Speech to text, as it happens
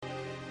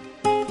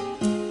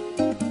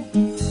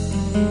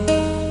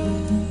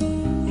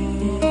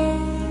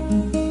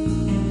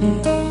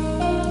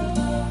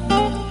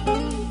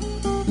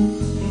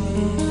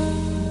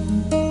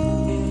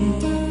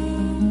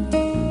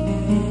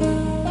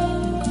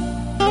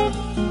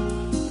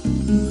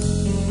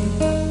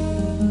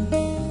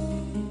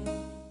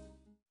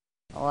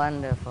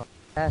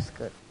That's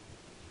good.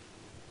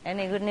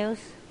 Any good news?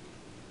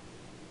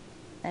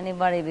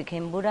 Anybody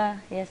became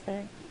Buddha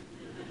yesterday?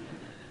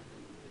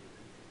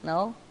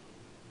 No?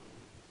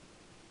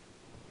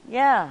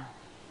 Yeah.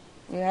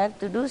 You have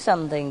to do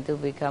something to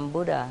become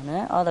Buddha.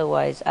 No?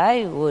 Otherwise,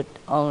 I would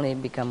only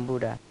become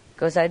Buddha.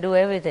 Because I do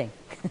everything.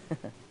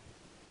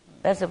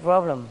 That's the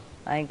problem.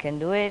 I can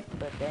do it,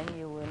 but then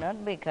you will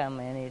not become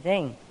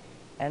anything.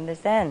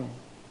 Understand?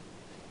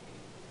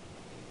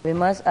 We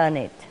must earn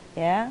it.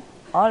 Yeah?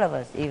 All of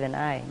us, even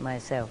I,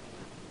 myself.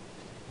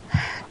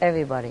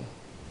 Everybody.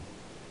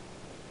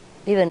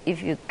 Even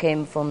if you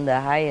came from the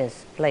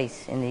highest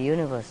place in the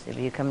universe, if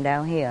you come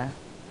down here,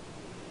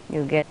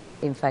 you get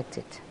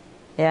infected.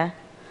 Yeah?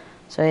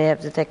 So you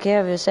have to take care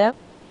of yourself,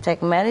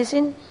 take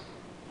medicine,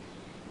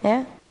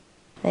 yeah?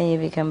 Then you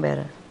become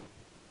better.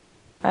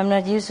 I'm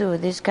not used to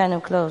this kind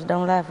of clothes.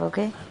 Don't laugh,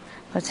 okay?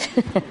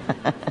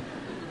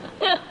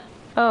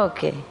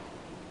 Okay.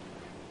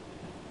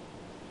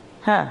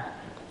 Huh?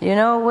 You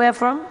know where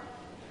from?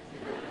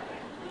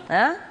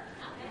 Huh?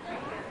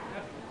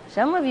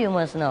 Some of you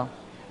must know.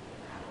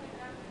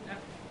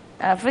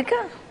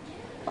 Africa?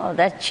 Oh,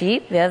 that's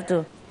cheap. You have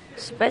to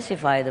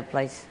specify the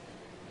place.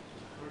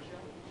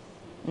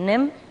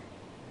 Nim?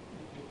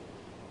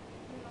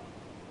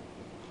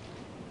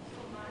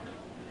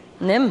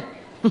 Nim?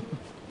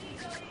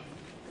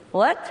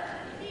 What?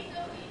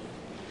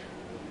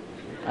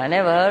 I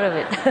never heard of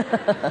it.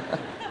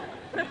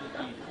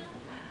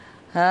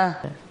 Huh?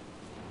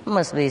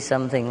 Must be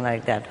something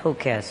like that. Who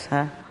cares,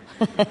 huh?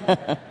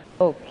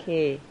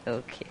 Okay.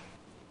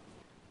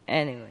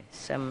 Anyway,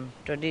 some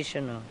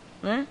traditional.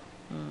 Huh?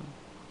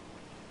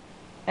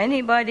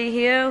 Anybody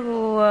here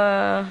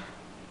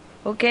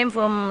who came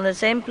from the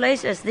same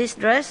place as this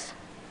dress?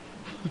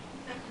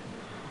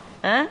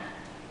 Huh?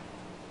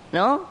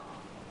 No?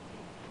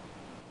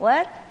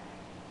 What?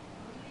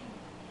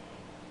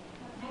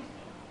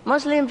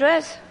 Muslim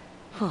dress?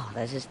 Oh,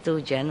 that is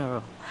too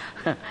general.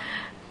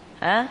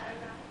 Huh?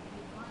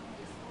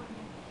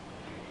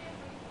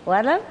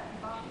 What?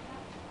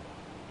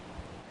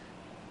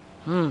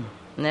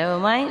 Never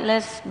mind.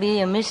 Let's be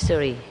a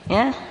mystery.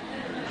 Yeah?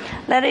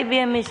 Let it be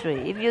a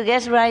mystery. If you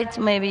guess right,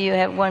 maybe you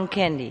have one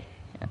candy.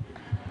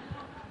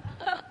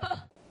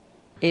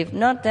 If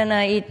not, then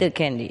I eat the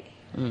candy.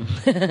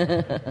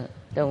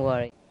 Don't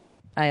worry.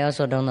 I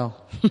also don't know.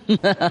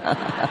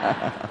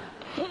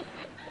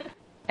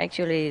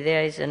 Actually,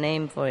 there is a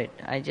name for it.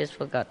 I just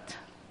forgot.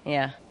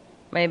 Yeah.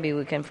 Maybe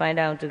we can find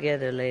out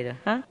together later.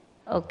 Huh?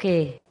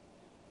 Okay.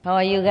 How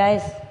are you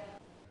guys?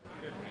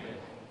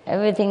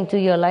 Everything to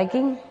your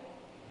liking?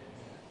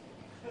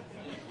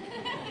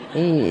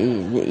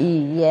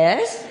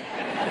 Yes?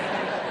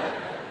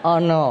 Or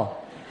no?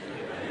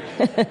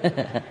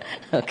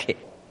 Okay.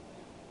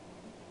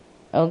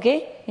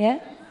 Okay? Yeah?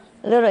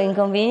 A little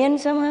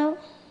inconvenient somehow?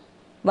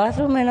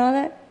 Bathroom and all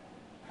that?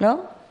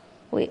 No?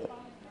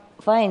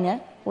 Fine, huh?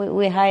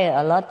 We hire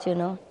a lot, you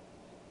know.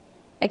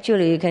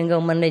 Actually, you can go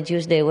Monday,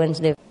 Tuesday,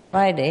 Wednesday,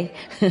 Friday.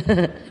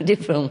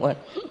 Different one.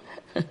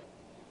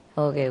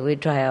 Okay, we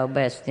try our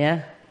best,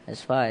 yeah?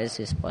 As far as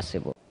is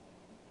possible.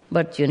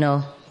 But, you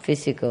know,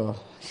 physical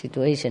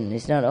situation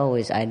is not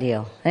always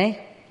ideal, eh?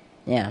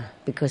 Yeah,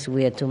 because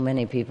we are too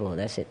many people,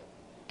 that's it.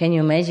 Can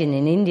you imagine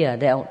in India,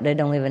 they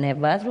don't even have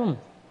bathroom?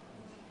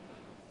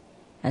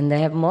 And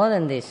they have more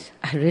than this.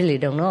 I really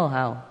don't know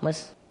how.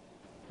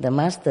 The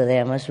master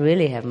there must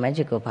really have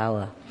magical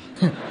power.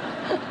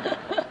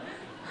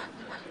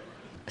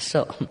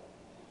 So,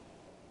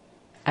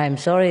 I'm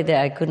sorry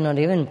that I could not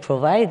even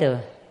provide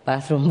a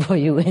bathroom for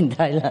you in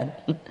Thailand.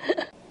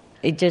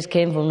 It just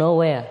came from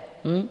nowhere.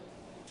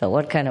 So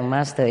what kind of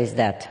master is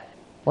that?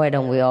 Why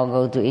don't we all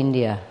go to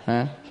India?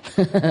 Huh?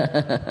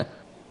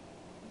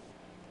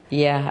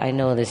 Yeah, I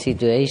know the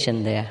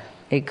situation there.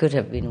 It could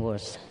have been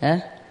worse. Huh?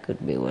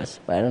 Could be worse.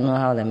 But I don't know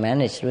how they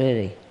managed,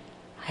 really.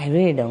 I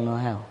really don't know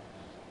how.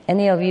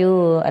 Any of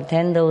you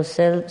attend those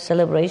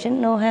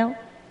celebrations? No how?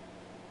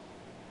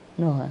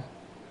 No, huh?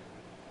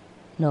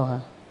 No, huh?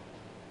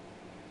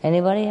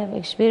 Anybody have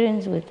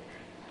experience with?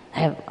 I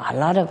have a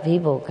lot of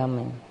people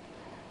coming.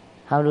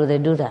 How do they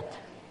do that?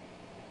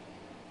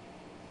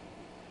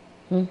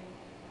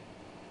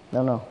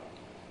 Don't know.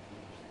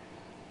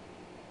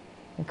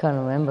 I can't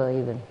remember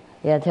even.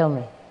 Yeah, tell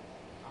me.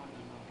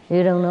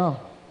 You don't know.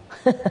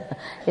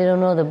 You don't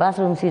know the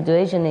bathroom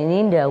situation in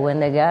India when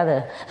they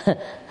gather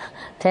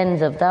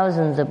tens of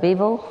thousands of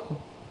people?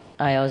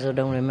 I also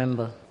don't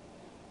remember.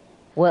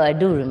 Well, I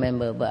do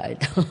remember, but I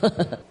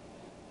don't.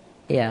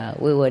 Yeah,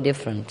 we were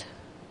different.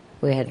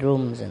 We had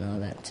rooms and all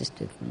that, just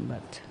different.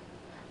 But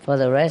for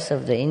the rest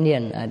of the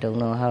Indian, I don't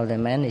know how they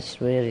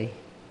managed, really.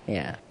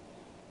 Yeah.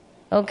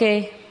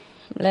 Okay,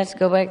 let's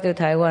go back to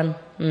Taiwan.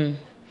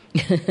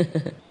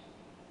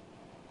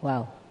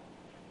 Wow.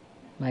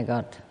 My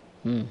God.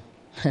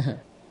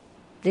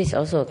 This is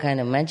also a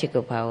kind of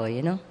magical power,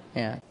 you know?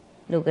 Yeah.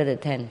 Look at the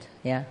tent,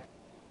 yeah?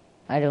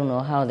 I don't know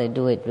how they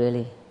do it,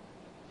 really.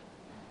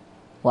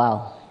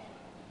 Wow.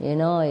 You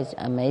know, it's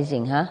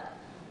amazing, huh?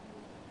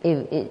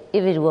 If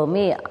it were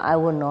me, I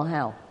wouldn't know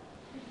how.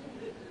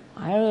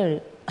 I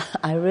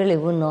really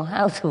wouldn't know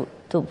how to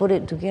put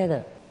it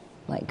together.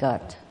 My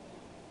God.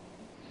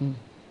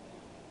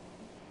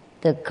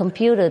 The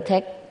computer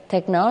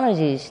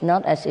technology is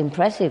not as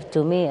impressive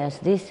to me as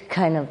this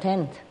kind of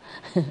tent.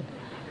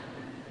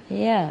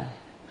 Yeah.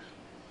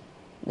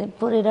 They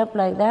put it up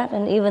like that,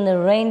 and even the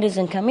rain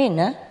doesn't come in,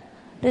 huh?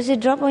 Does it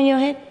drop on your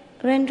head?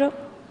 Raindrop?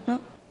 No?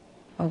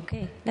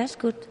 Okay, that's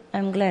good.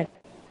 I'm glad.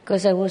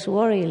 Because I was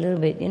worried a little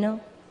bit,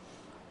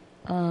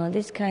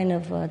 This kind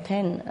of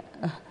tent,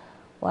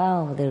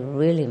 wow, they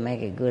really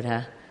make it good,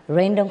 huh?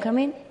 Rain don't come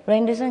in?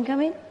 Rain doesn't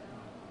come in?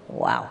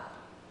 Wow.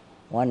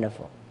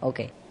 Wonderful.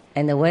 Okay.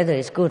 And the weather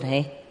is good,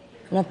 hey?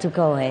 Not too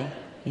cold, hey?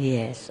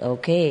 Yes,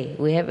 okay.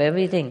 We have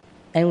everything.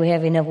 And we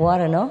have enough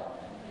water, no?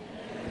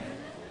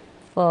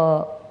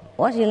 For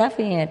what you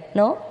laughing at?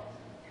 No?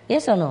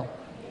 Yes or no?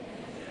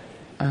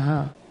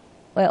 Uh-huh.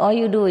 Well, all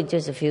you do is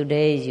just a few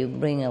days, you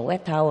bring a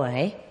wet towel,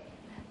 hey?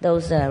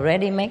 Those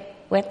ready-made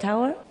wet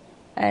towel,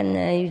 and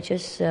you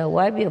just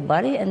wipe your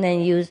body, and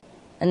then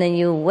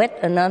you wet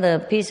another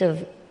piece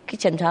of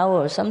kitchen towel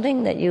or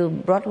something that you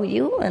brought with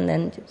you, and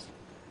then just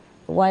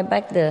wipe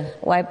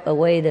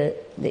away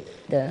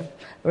the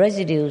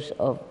residues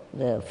of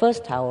the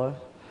first towel.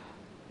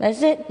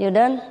 That's it. You're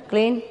done.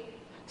 Clean.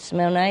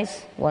 Smell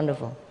nice.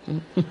 Wonderful.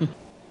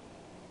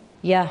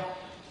 Yeah.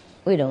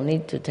 We don't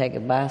need to take a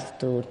bath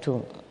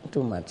too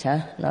much,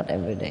 huh? Not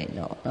every day.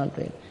 No, not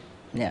really.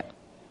 Yeah.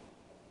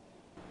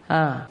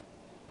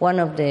 One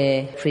of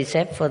the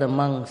precepts for the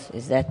monks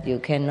is that you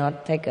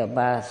cannot take a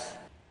bath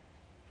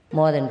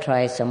more than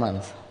twice a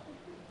month.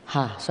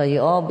 So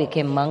you all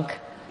became monk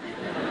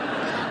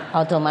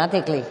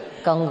automatically.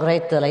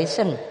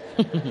 Congratulations.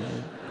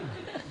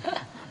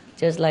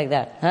 Just like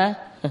that, huh?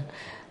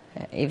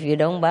 If you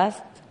don't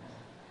bath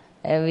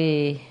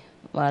if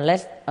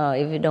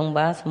you don't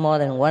bath more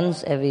than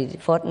once every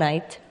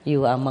fortnight,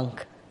 you are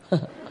monk.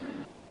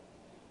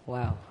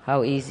 Wow,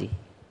 how easy.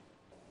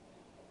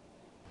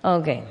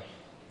 Okay.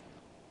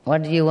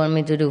 What do you want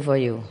me to do for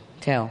you?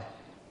 Tell.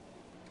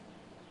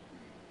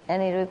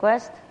 Any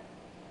request?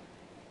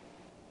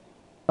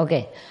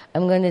 Okay,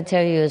 I'm going to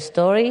tell you a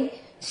story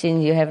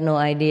since you have no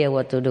idea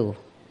what to do.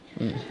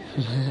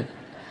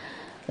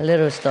 A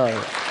little story.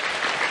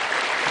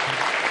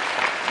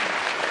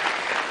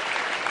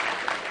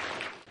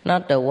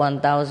 Not the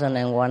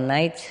 1001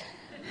 nights,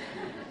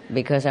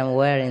 because I'm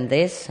wearing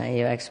this, and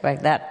you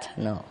expect that?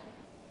 No.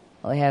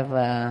 We have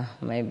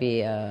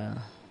maybe a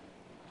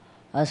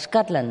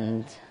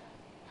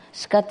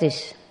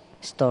Scottish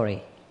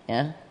story,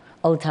 yeah?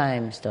 Old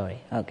time story,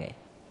 okay.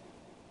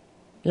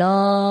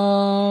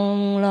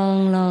 Long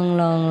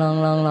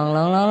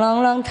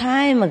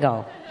time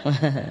ago,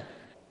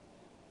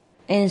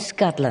 in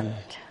Scotland,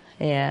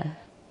 yeah.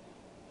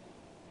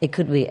 It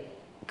could be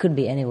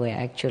anywhere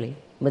actually,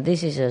 but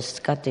this is a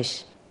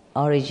Scottish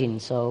origin,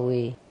 so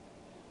we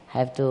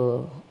have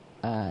to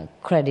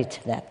credit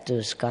that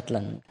to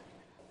Scotland.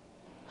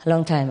 A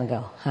long time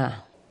ago,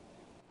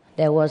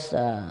 there was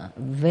a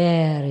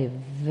very,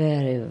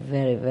 very,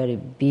 very, very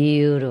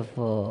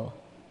beautiful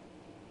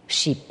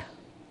sheep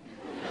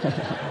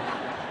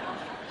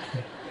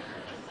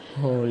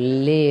who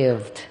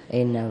lived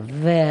in a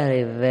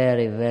very,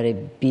 very, very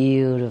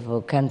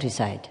beautiful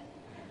countryside,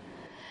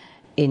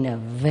 in a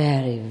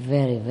very,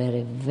 very,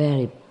 very,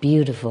 very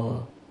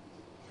beautiful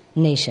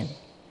nation.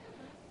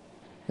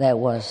 That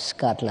was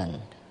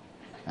Scotland.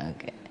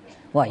 Okay.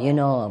 Well, you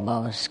know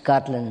about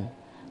Scotland,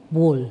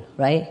 wool,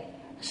 right?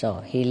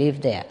 So he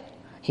lived there.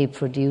 He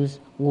produced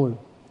wool.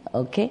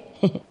 Okay?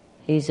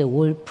 He's a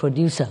wool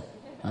producer.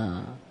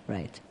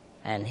 Right.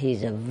 And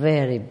he's a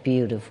very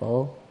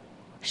beautiful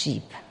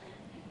sheep.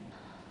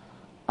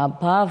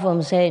 Apart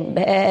from saying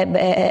 "baa,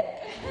 baa,"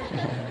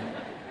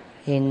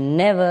 he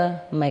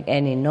never make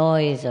any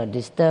noise or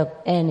disturb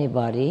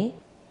anybody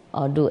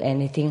or do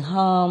anything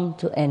harm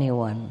to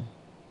anyone.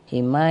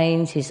 He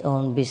minds his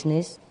own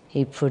business.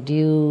 He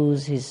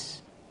produces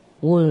his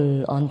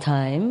wool on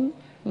time.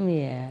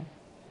 Yeah.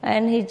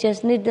 And he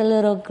just needs a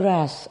little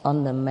grass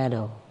on the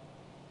meadow.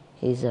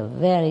 He's a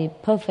very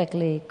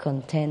perfectly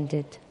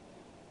contented,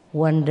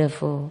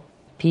 wonderful,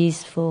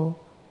 peaceful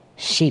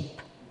sheep.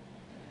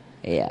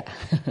 Yeah.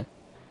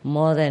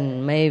 More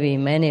than maybe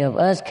many of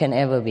us can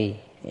ever be.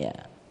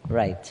 Yeah,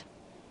 right.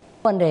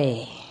 One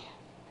day,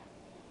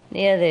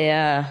 near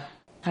the,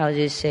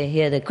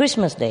 the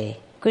Christmas day,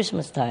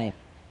 Christmas time,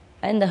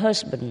 and the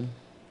husband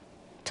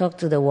talked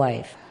to the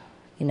wife,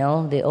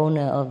 the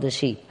owner of the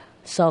sheep,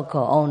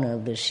 so-called owner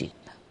of the sheep.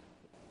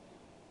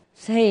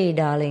 Say,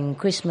 darling,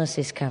 Christmas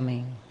is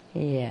coming.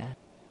 Yeah.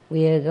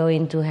 We are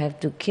going to have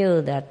to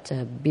kill that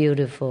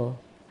beautiful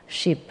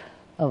sheep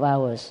of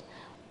ours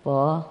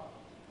for,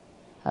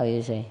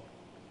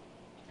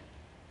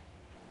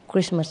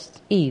 Christmas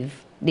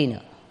Eve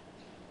dinner.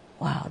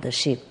 Wow, the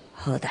sheep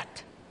heard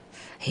that.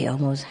 He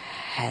almost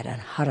had a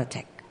heart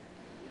attack.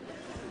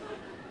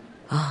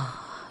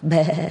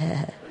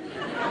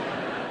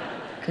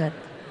 God,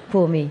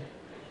 poor me.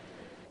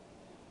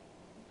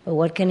 But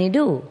what can he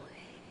do?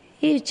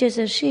 He's just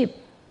a sheep.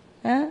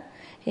 Huh?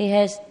 He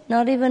has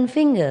not even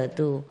finger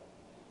to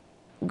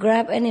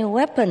grab any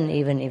weapon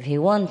even if he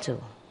want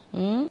to.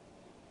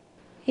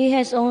 He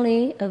has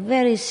only a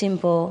very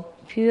simple,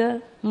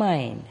 pure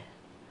mind.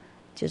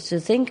 Just to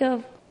think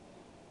of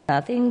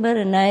nothing but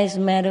a nice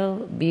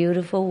meadow,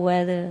 beautiful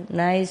weather,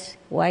 nice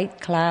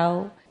white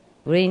cloud,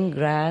 green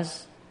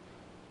grass,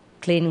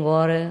 clean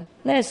water.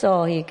 That's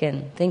all he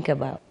can think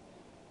about.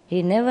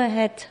 He never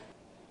had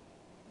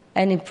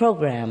any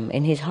program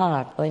in his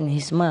heart or in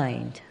his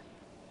mind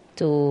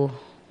to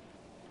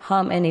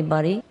harm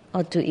anybody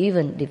or to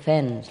even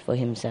defend for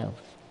himself.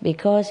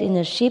 Because in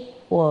the sheep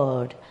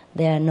world,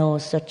 there are no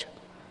such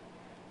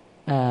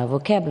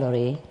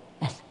vocabulary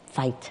as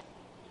fight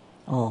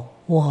or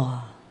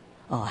war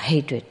or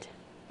hatred,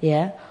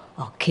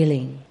 or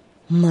killing,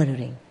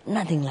 murdering,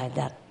 nothing like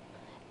that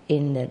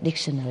in the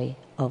dictionary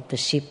of the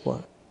sheep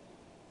world.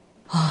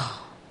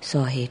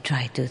 So he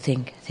tried to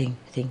think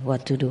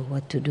what to do.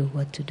 What to do.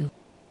 What to do.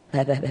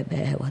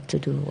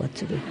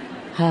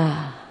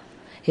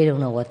 He don't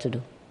know what to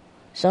do.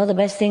 So the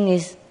best thing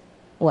is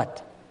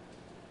what?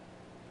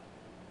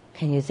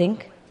 Can you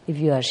think if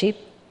you are sheep?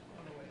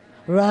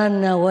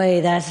 Run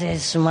away. That's a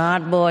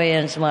smart boy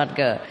and smart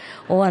girl.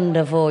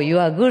 Wonderful. You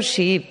are good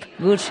sheep.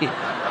 Good sheep.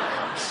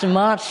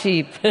 Smart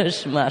sheep.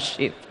 Smart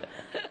sheep.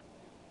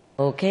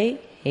 Okay,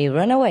 he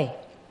run away.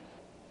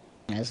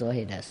 That's what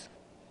he does.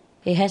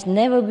 He has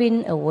never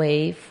been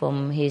away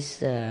from his,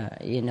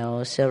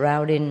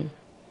 surrounding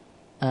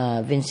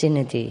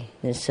vicinity,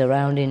 the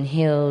surrounding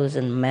hills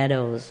and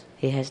meadows.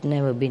 He has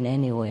never been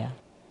anywhere.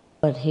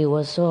 But he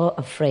was so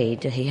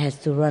afraid that he has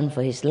to run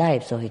for his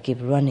life, so he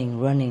kept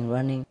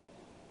running.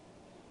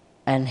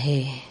 And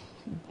he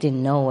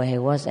didn't know where he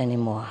was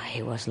anymore.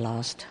 He was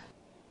lost.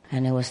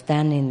 And he was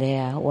standing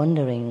there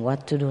wondering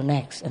what to do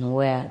next and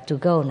where to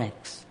go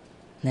next.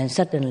 Then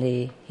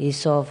suddenly he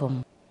saw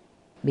from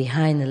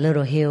behind a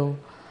little hill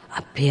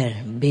appear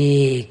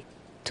big,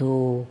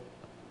 two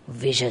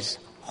vicious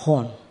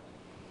horn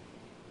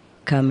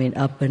coming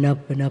up and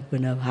up and up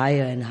and up,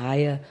 higher and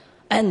higher.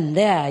 And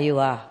there you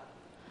are,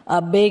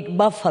 a big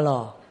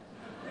buffalo.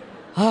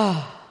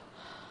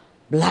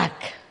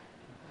 Black,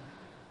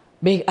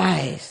 big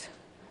eyes,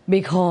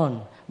 big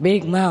horn,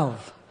 big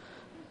mouth,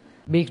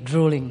 big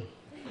drooling.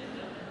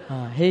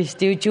 He's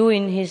still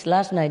chewing his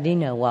last night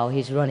dinner while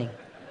he's running.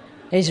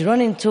 He's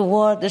running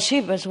toward the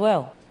sheep as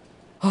well.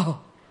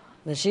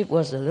 The sheep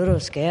was a little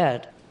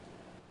scared.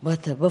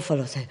 But the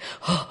buffalo said,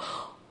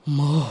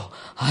 Moo,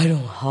 I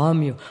don't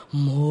harm you.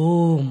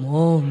 Moo,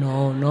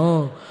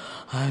 no.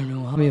 I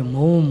don't harm you.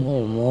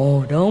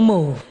 Moo, don't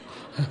move.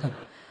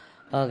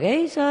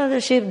 Okay, so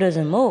the sheep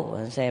doesn't move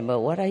and say, but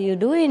what are you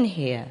doing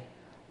here,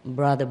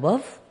 Brother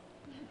Buff?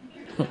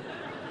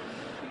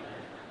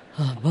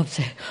 Buff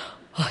said,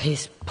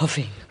 he's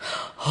puffing.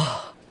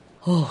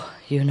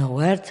 You know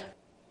what?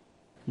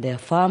 The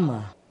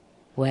farmer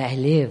where I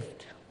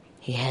lived,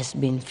 he has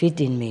been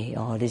feeding me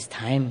all this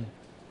time,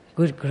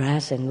 good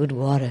grass and good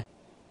water,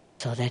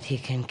 so that he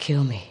can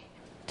kill me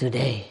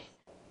today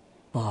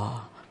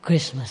for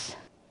Christmas.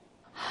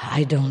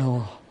 I don't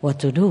know what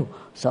to do,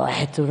 so I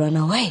had to run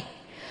away.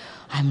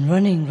 I'm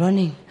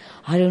running.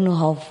 I don't know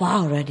how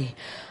far already.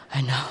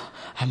 And now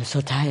I'm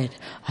so tired.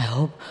 I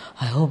hope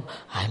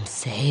I'm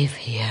safe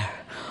here.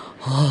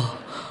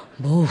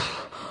 Move.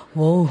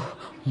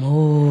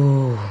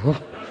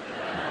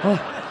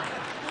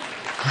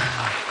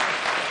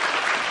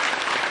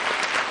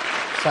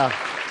 So,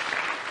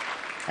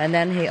 and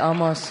then he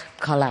almost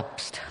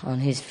collapsed on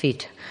his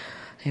feet.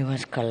 He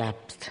was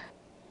collapsed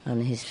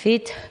on his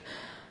feet,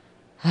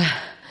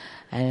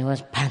 and he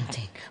was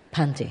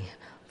panting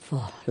for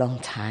a long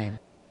time.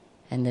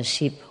 And the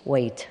sheep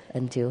wait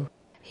until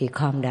he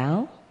calmed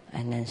down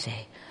and then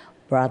say,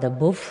 Brother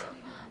Buff,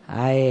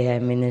 I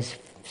am in the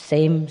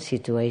same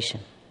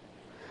situation.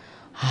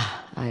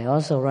 I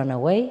also run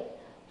away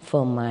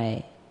from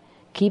my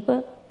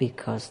keeper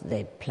because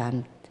they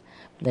plan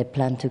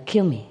to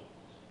kill me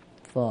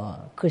for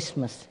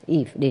Christmas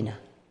Eve dinner.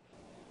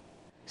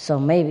 So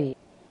maybe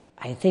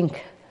I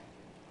think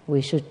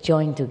we should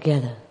join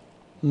together,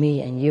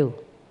 me and you.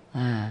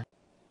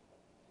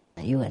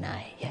 You and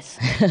I, yes.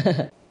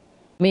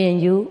 Me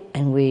and you,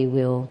 and we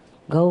will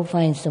go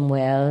find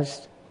somewhere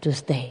else to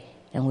stay.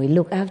 And we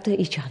look after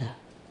each other.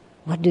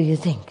 What do you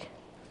think?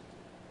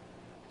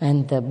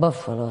 And the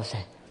buffalo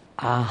said,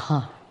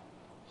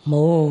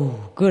 Moo,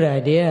 good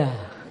idea.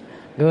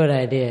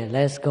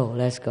 Let's go.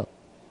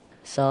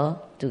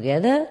 So,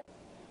 together,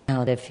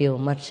 now they feel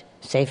much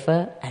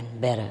safer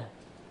and better.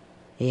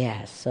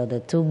 Yes, so the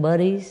two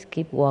buddies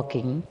keep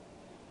walking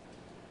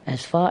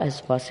as far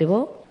as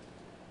possible,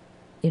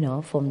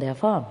 from their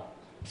farm,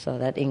 so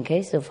that in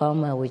case the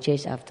farmer will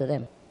chase after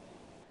them,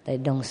 they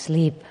don't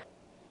sleep,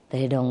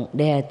 they don't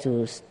dare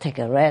to take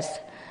a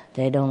rest,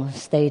 they don't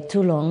stay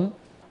too long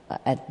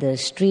at the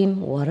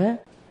stream water,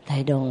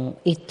 they don't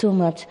eat too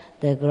much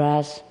the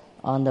grass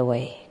on the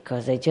way,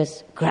 because they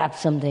just grab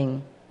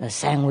something, a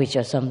sandwich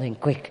or something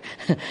quick,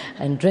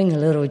 and drink a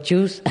little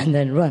juice and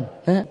then run.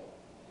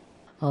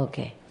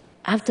 Okay.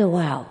 After a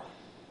while,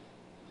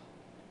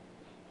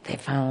 they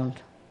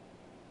found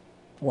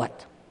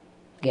what?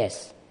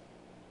 Guess.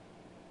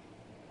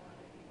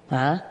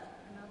 Huh?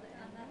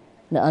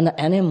 The other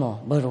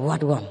animal, but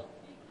what one?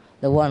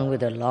 The one with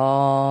the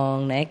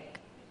long neck?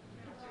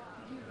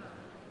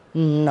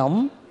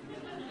 Nóng.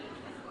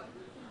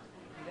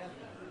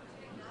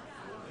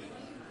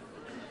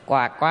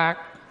 Quack, quack.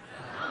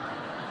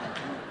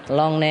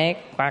 Long neck,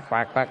 quack,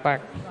 quack, quack,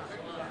 quack.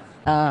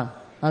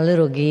 A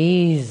little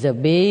geese, a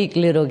big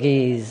little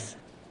geese.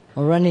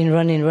 Running.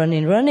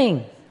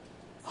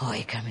 Oh,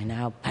 he coming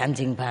out,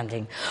 panting.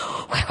 Quack,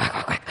 quack,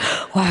 quack, quack.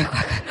 Quack,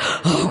 quack, quack.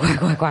 Oh, quack,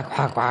 quack,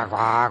 quack, quack,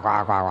 quack,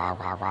 quack, quack, quack,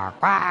 quack, quack,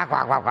 quack, quack,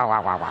 quack, quack,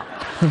 quack, quack,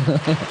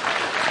 quack.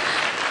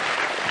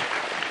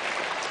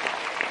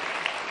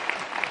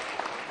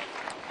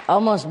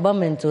 Almost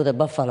bumped into the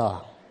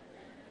buffalo.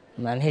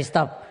 And he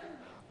stopped.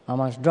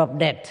 Almost dropped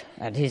dead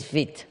at his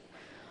feet.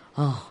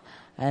 Oh,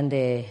 and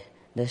the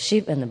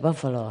sheep and the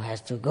buffalo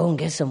has to go and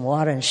get some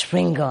water and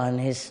sprinkle on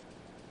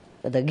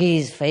the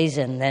geese face,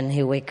 and then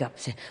he wake up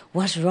and say,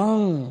 "What's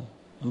wrong,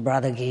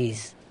 brother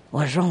geese?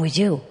 What's wrong with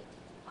you?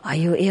 Are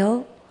you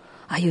ill?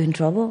 Are you in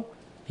trouble?"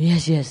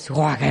 Yes.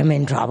 Quack, I'm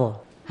in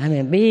trouble. I'm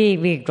in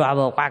big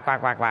trouble. Quack, quack,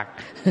 quack, quack.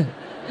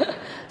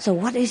 So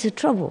what is the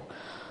trouble?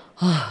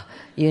 Oh,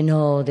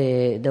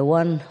 the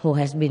one who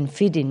has been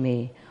feeding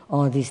me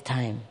all this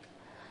time,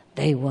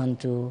 they want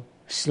to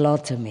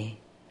slaughter me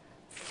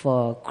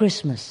for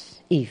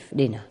Christmas Eve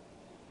dinner.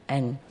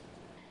 And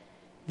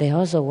they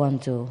also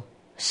want to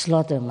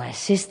slaughter my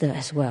sister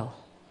as well.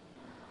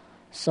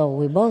 So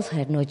we both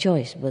had no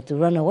choice but to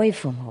run away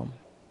from home.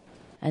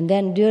 And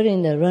then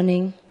during the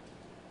running,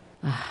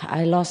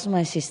 I lost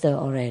my sister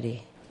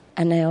already.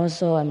 And I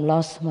also am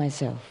lost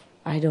myself.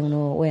 I don't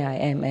know where I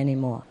am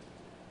anymore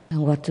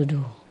and what to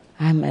do.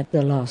 I'm at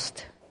the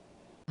lost.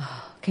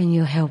 Can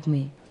you help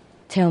me?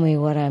 Tell me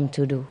what I'm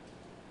to do.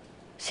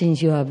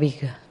 Since you are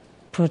bigger,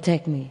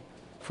 protect me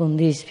from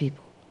these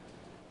people.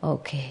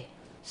 Okay,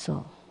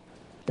 so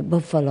the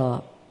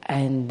buffalo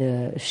and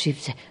the sheep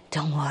say,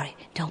 don't worry.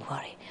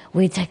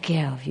 We take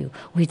care of you.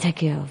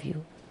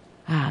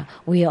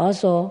 We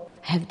also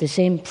have the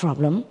same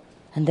problem,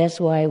 and that's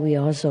why we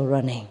are also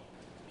running.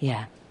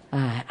 Yeah.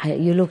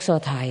 You look so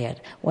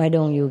tired. Why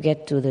don't you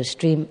get to the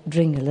stream,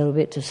 drink a little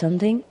bit of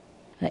something,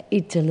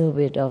 eat a little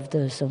bit of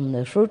some of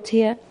the fruit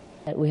here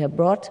that we have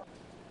brought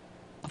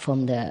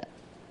from the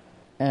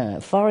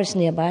forest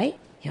nearby.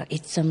 You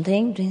eat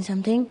something, drink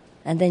something,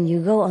 and then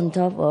you go on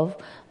top of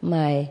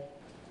my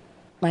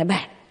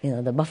back,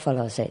 the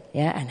buffalo said,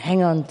 yeah, and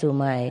hang on to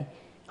my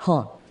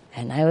horn,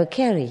 and I will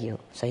carry you,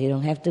 so you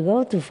don't have to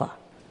go too far.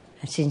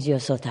 And since you're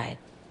so tired,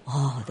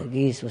 the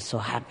geese were so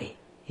happy.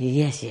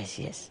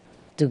 Yes.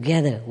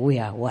 Together we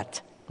are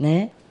what?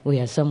 Ne? We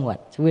are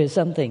somewhat. We are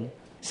something,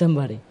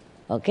 somebody.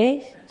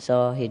 Okay?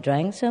 So he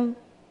drank some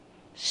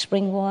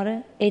spring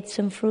water, ate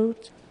some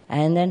fruit,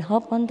 and then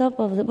hop on top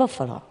of the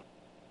buffalo.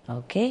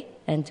 Okay?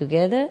 And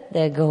together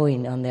they're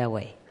going on their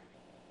way.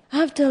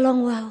 After a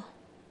long while,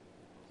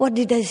 what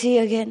did I see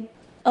again?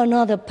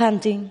 Another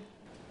panting,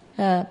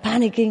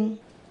 panicking.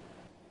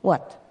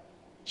 What?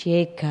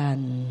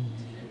 Chicken.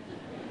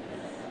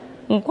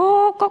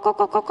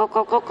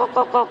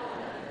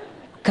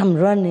 Come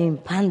running,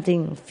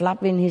 panting,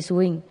 flapping his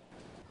wing,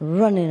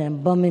 running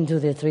and bump into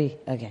the tree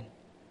again.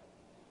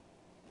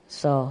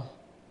 So,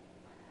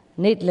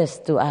 needless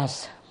to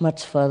ask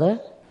much further,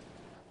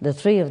 the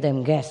three of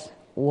them guessed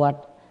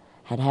what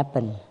had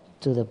happened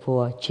to the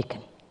poor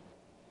chicken.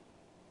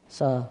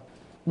 So,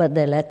 but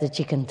they let the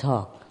chicken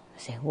talk.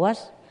 They say, what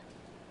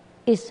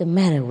is the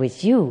matter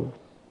with you,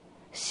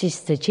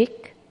 Sister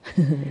Chick?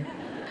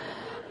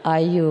 Are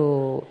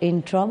you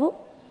in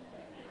trouble?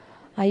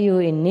 Are you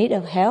in need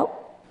of help?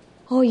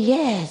 Oh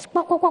yes,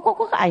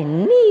 I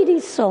need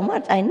it so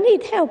much. I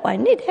need help. I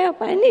need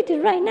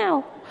it right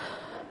now.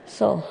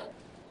 So,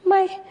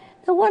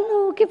 the one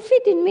who keep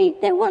feeding me,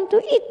 they want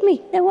to eat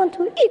me. They want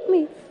to eat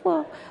me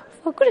for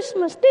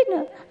Christmas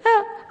dinner.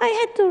 I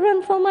had to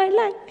run for my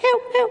life.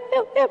 Help,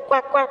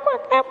 quack, quack,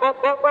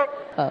 quack, quack.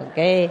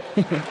 Okay.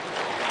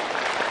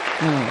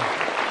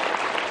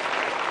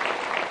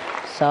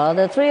 So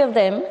the three of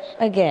them,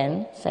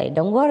 again, say,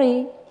 don't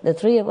worry. The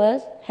three of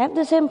us have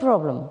the same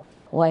problem.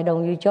 Why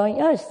don't you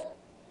join us?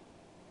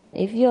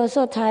 If you're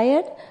so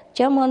tired,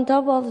 jump on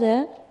top of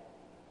the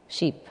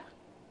sheep,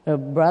 the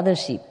brother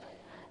sheep.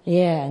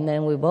 Yeah, and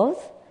then we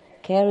both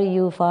carry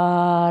you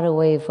far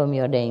away from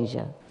your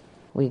danger.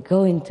 We're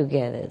going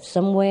together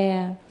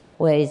somewhere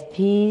where is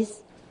peace,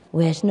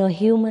 where there's no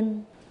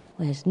human,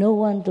 where there's no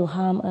one to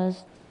harm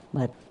us,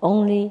 but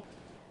only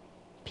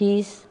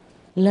peace,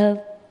 love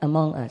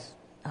among us.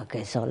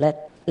 Okay, so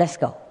let's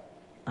go.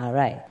 All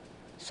right.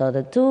 So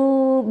the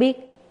two big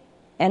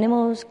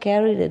animals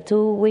carry the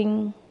two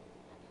winged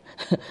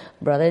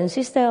brother and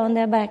sister on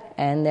their back,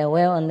 and they're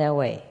well on their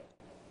way.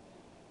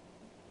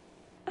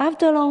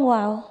 After a long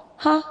while,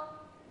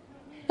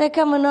 there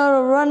come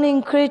another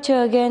running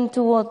creature again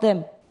toward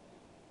them.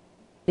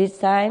 This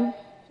time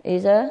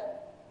is a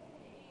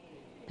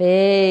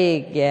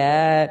pig,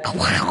 yeah.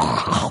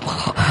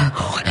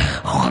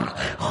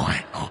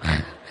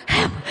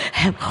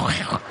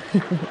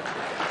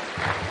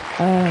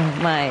 Oh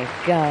my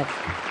God.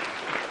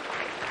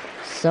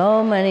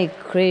 So many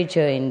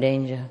creatures in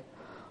danger.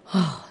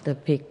 Oh, the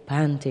pig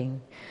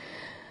panting,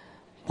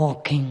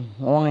 walking,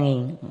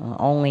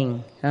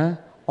 onking,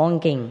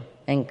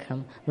 and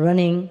come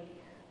running,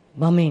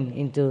 bumping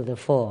into the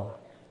fall.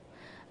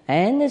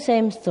 And the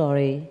same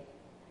story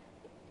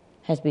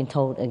has been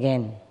told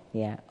again.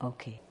 Yeah,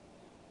 okay.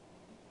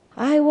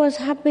 I was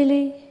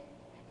happily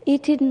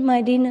eating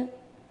my dinner,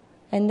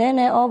 and then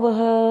I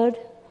overheard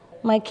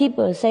my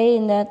keeper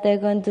saying that they're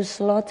going to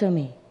slaughter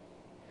me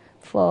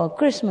for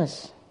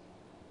Christmas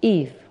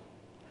Eve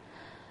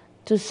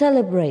to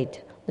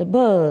celebrate the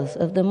birth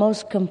of the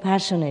most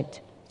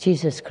compassionate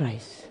Jesus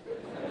Christ.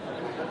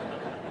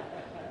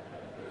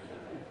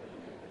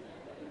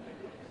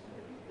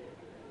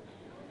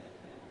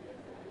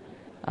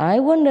 I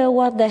wonder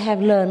what they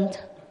have learned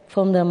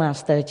from the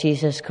Master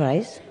Jesus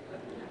Christ.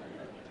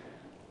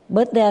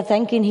 But they are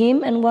thanking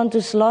Him and want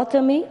to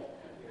slaughter me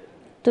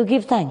to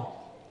give thanks.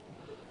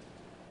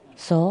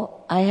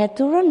 So I had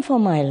to run for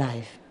my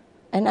life.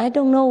 And I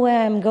don't know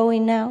where I'm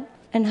going now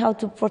and how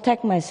to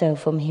protect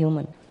myself from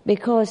human.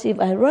 Because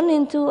if I run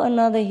into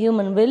another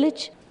human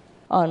village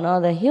or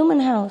another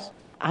human house,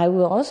 I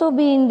will also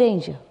be in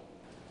danger.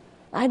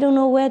 I don't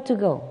know where to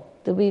go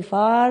to be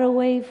far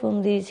away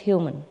from these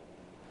humans.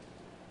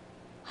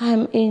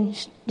 I'm in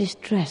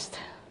distress.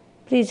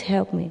 Please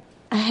help me.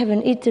 I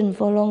haven't eaten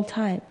for a long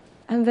time.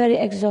 I'm very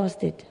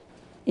exhausted.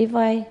 If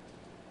I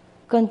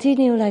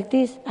continue like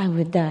this, I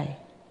will die.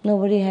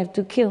 Nobody have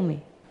to kill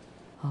me.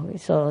 Oh,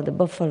 so the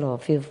buffalo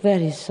feels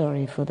very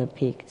sorry for the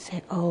pig.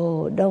 Say,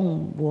 oh,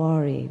 don't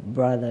worry,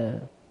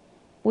 brother.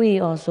 We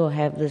also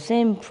have the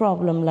same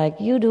problem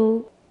like you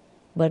do,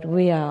 but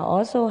we are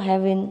also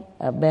having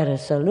a better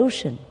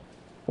solution.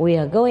 We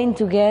are going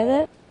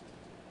together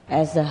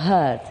as a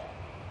herd,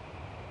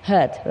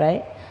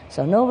 right?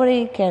 So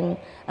nobody can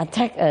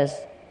attack us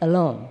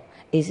alone.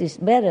 It is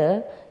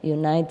better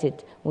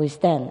united we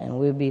stand and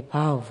we'll be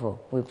powerful.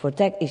 We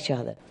protect each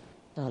other.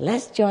 So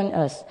let's join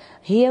us.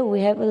 Here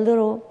we have a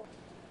little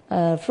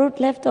fruit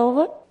left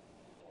over,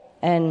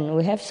 and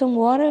we have some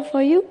water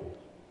for you.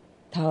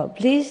 So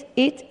please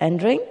eat and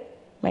drink,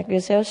 make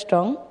yourself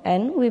strong,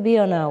 and we'll be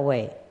on our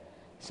way.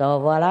 So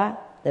voila,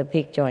 the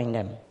pig joined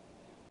them.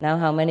 Now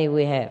how many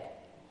we have?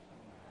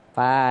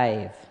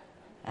 5.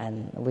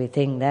 And we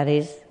think that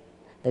is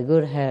the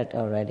good herd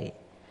already.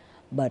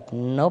 But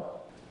nope.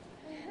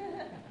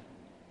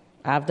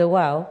 After a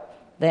while,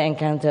 they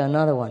encounter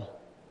another one.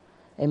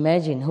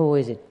 Imagine, who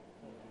is it?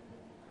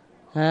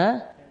 Huh?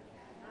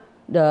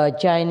 The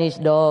Chinese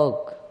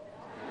dog.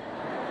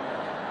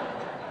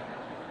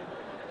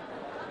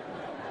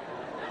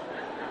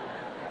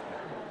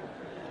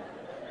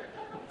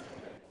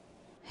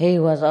 He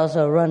was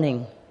also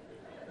running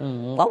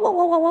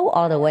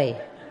all the way.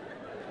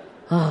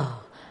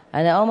 Oh,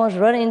 and they almost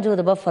run into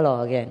the buffalo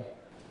again.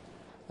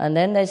 And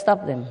then they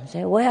stop them.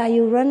 Say, where are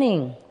you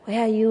running?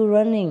 Where are you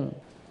running?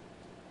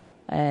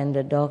 And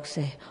the dog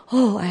say,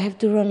 oh, I have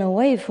to run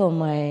away from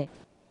my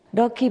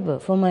dog keeper,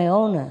 from my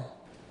owner,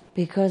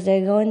 because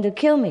they're going to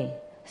kill me.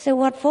 I say,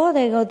 what for?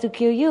 They're going to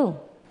kill you.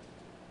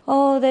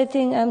 Oh, they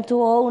think I'm too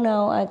old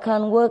now. I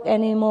can't work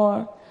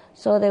anymore.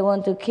 So they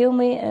want to kill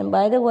me. And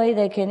by the way,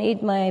 they can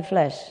eat my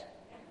flesh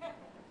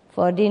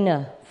for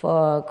dinner,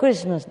 for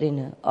Christmas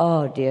dinner.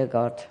 Oh, dear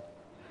God.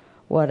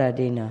 What a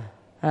dinner.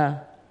 Huh?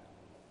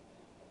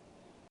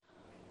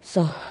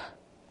 So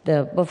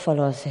the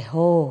buffalo say,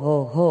 ho,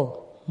 ho, ho.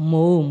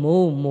 Moo,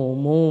 moo, moo,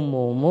 moo,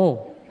 moo, moo.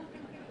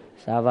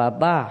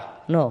 Savaba,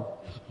 no.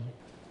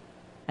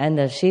 And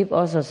the sheep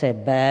also say,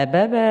 ba,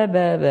 ba, ba,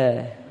 ba,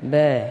 ba,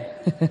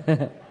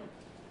 ba.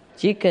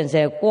 Chicken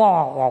say,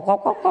 quack, quack,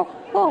 quack, quack, quack,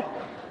 quack.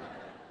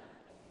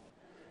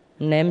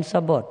 Name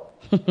sabot.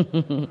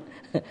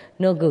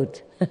 No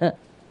good.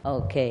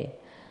 Okay.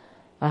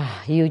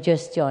 You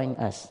just joined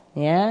us.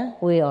 Yeah?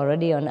 We're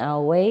already on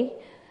our way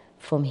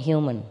from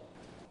human.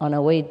 On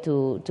our way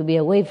to be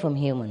away from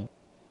human.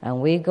 And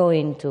we're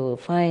going to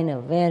find a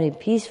very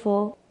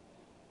peaceful,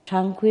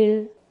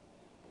 tranquil,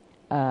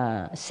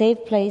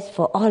 safe place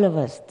for all of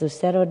us to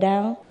settle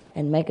down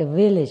and make a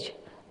village,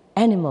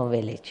 animal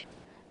village.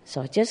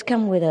 So just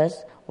come with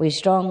us. We're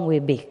strong, we're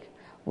big.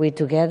 We're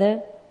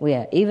together, we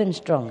are even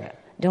stronger.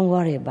 Don't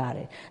worry about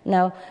it.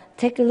 Now,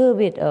 take a little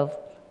bit of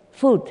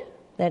food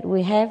that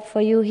we have for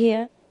you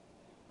here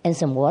and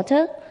some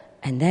water,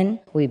 and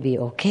then we'll be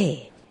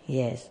okay.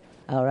 Yes,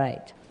 all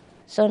right.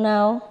 So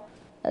now,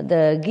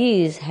 the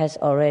geese has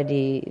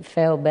already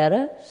felt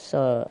better,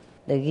 so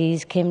the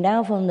geese came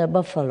down from the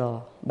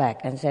buffalo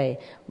back and say,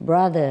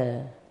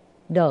 brother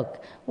dog,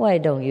 why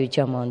don't you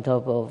jump on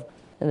top of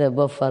the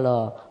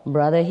buffalo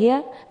brother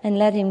here and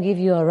let him give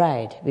you a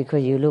ride,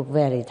 because you look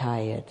very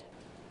tired.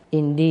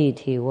 Indeed,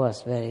 he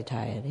was very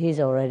tired. He's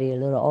already a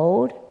little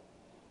old,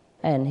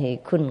 and he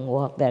couldn't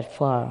walk that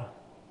far,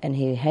 and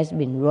he has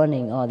been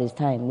running all this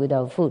time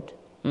without food.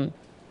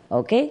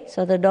 Okay,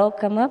 so the dog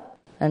come up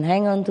and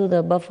hang on to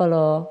the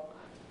buffalo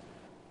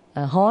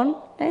horn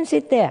and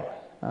sit there.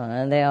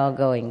 And they're all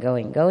going.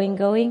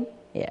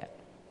 Yeah.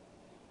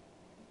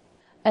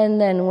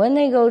 And then when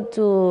they go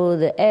to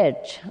the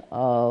edge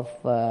of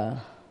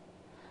a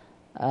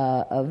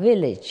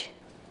village,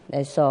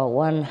 they saw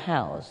one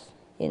house,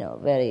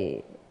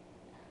 the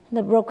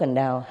broken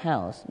down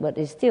house, but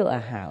it's still a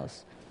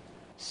house.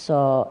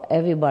 So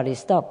everybody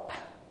stopped,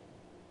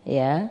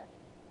 yeah?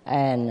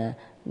 And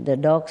the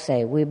dog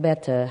say, we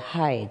better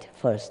hide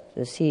first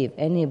to see if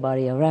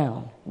anybody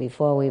around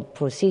before we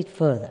proceed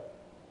further.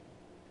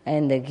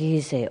 And the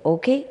geese say,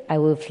 okay, I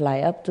will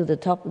fly up to the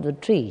top of the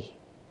tree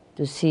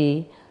to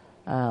see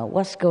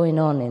what's going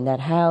on in that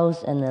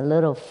house, and a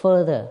little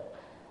further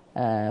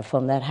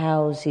from that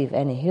house, see if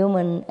any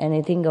human,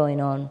 anything going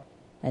on,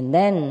 and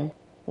then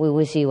we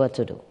will see what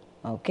to do.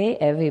 Okay,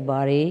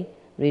 everybody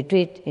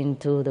retreat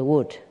into the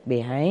wood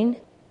behind,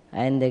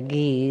 and the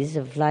geese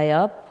fly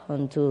up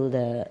onto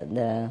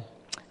the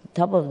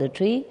top of the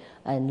tree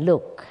and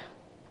look.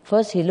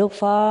 First he looked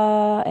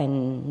far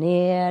and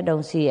near,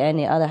 don't see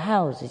any other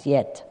houses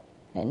yet,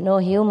 and no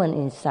human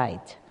in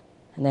sight.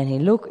 And then he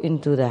looked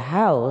into the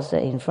house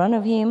in front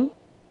of him,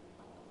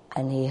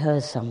 and he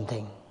heard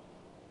something.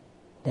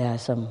 There are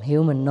some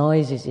human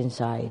noises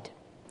inside.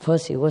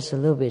 First he was a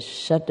little bit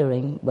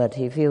shuddering, but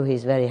he feels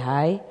he's very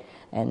high,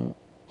 and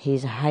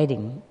he's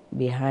hiding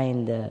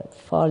behind the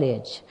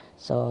foliage,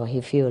 so he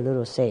feels a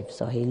little safe.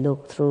 So he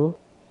looked through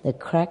the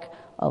crack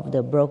of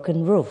the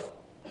broken roof.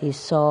 He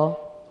saw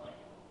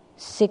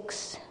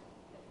 6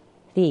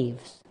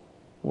 thieves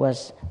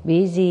was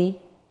busy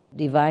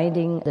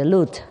dividing the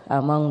loot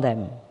among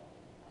them.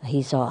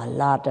 He saw a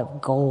lot of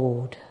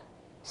gold,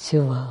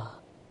 silver,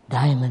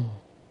 diamond,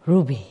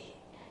 ruby,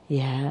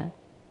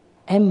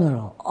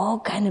 emerald, all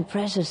kind of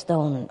precious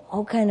stone, and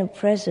all kind of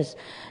precious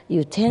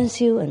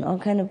utensil, and all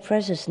kind of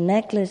precious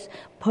necklace,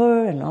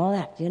 pearl, and all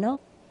that,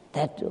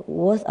 that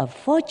worth a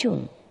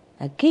fortune,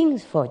 a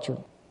king's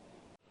fortune.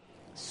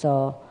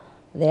 So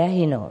there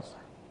he knows.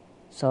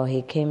 So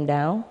he came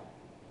down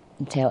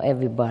and tell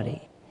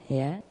everybody,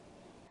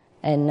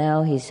 And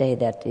now he say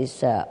that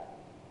it's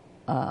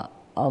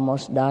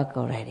almost dark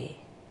already.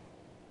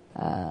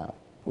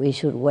 We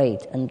should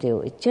wait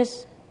until it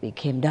just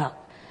became dark.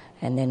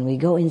 And then we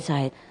go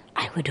inside.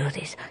 I will do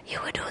this, you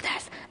will do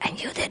that, and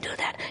you did do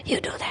that, you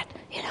do that,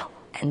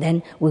 And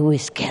then we will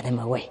scare them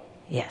away.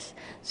 Yes.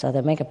 So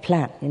they make a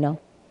plan,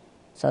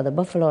 So the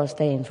buffalo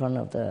stay in front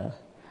of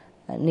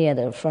near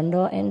the front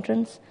door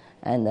entrance,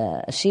 and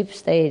the sheep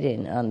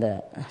stayed on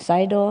the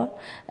side door,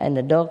 and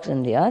the dogs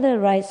on the other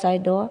right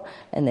side door,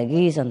 and the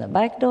geese on the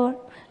back door,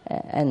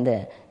 and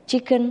the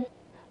chicken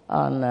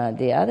on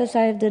the other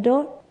side of the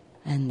door,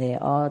 and they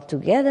all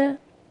together.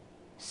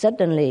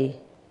 Suddenly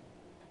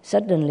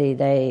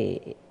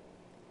they,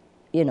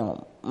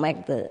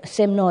 make the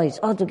same noise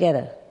all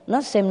together.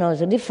 Not same noise,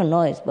 a different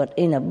noise, but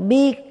in a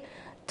big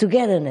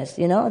togetherness,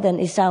 then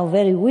it sounds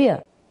very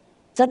weird.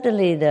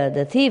 Suddenly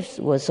the thieves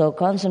were so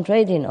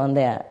concentrating on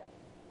their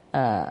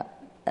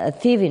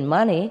thieving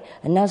money,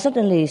 and now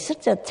suddenly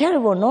such a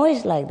terrible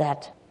noise like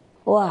that.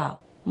 Wow,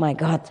 my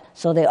God.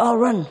 So they all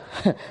run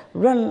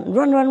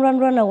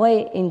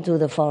away into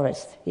the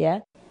forest,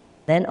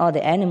 Then all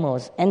the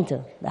animals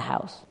enter the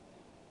house.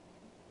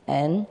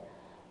 And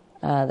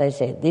they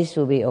say, this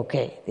will be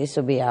okay, this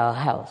will be our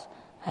house.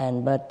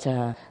 But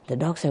the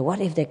dog said, what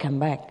if they come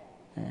back?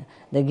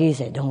 The geese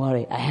said, don't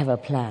worry, I have a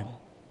plan.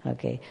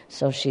 Okay,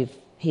 so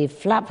he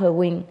flapped her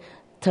wing,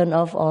 turned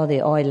off all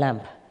the oil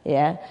lamp,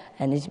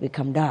 and it's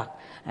become dark.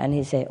 And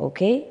he said,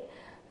 okay,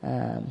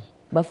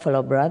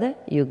 buffalo brother,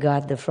 you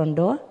got the front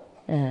door,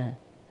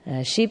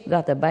 sheep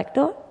got the back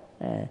door,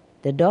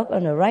 the dog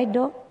on the right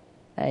door,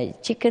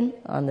 chicken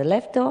on the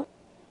left door,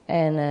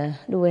 and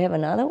do we have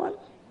another one?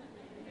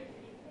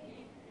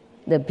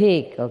 The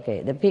pig,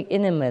 okay, the pig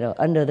in the middle,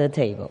 under the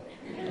table.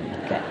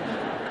 Okay.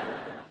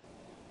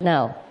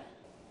 Now,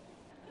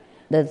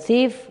 the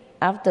thief,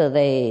 after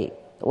they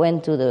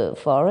went to the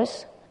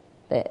forest,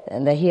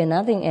 they hear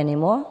nothing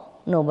anymore.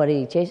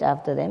 Nobody chased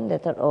after them. They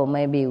thought,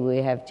 maybe we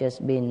have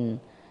just been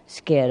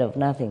scared of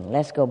nothing.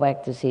 Let's go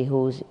back to see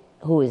who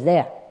is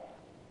there.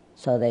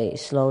 So they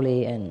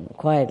slowly and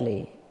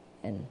quietly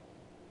and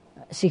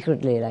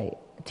secretly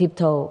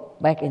tiptoe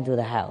back into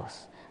the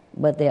house.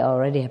 But they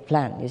already have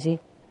planned, you see.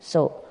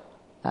 So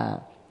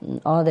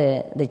all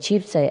the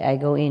chiefs say, I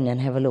go in and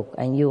have a look,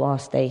 and you all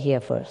stay here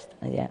first,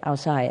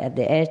 outside at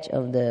the edge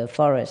of the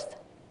forest.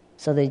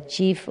 So the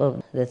chief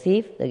of the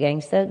thief, the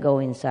gangster, go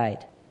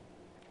inside.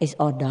 It's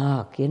all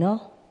dark,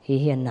 He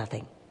hear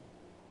nothing.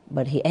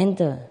 But he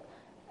enter,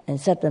 and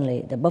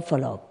suddenly the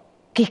buffalo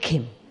kick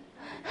him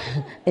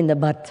in the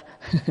butt.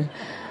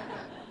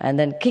 And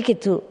then kick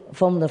it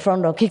from the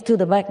front door, kick to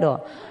the back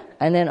door.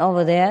 And then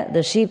over there,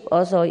 the sheep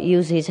also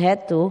use his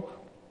head to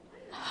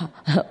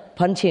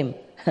punch him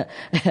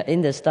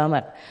in the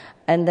stomach.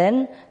 And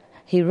then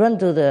he run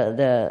to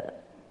the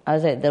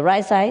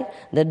right side.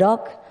 The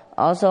dog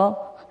also,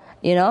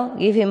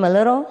 give him a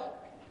little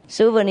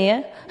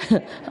souvenir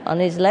on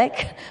his leg.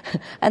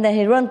 And then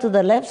he run to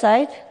the left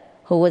side.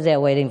 Who was there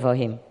waiting for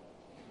him?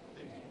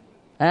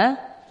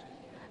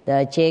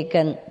 the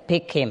chicken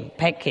peck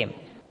him.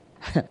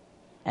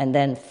 And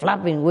then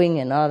flapping wing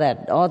and all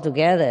that, all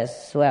together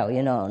as well,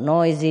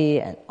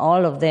 noisy, and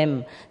all of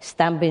them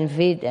stamping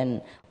feet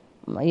and,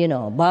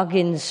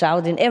 barking,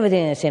 shouting,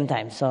 everything at the same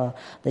time. So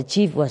the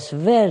chief was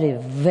very,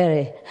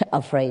 very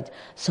afraid.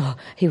 So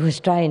he was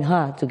trying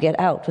hard to get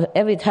out.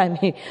 Every time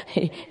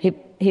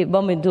he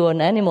bumped into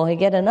an animal, he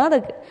get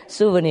another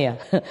souvenir.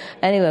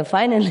 Anyway,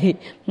 finally,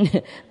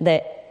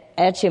 they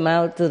edged him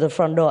out to the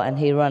front door and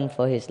he ran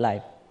for his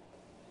life.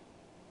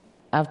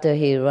 After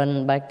he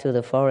ran back to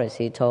the forest,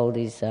 he told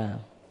his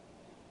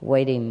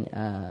waiting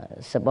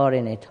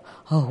subordinate,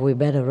 "Oh, we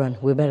better run.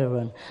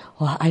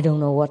 Oh, I don't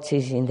know what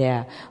is in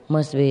there.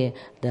 Must be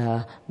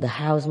the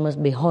house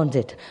must be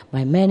haunted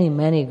by many,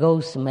 many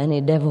ghosts,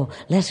 many devils.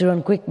 Let's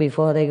run quick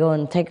before they go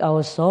and take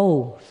our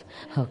souls."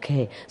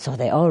 Okay, so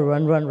they all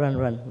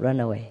run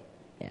away.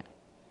 Yeah.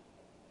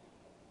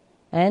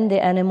 And the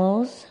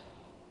animals,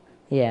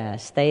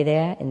 stay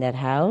there in that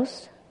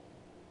house,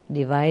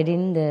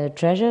 dividing the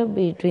treasure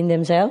between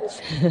themselves.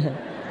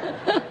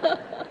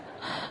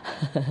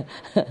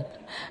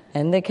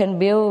 And they can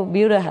build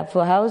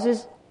beautiful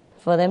houses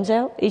for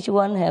themselves. Each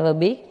one have a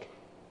big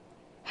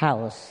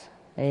house.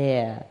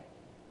 Yeah.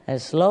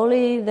 And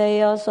slowly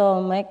they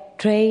also make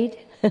trade,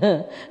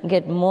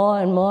 get more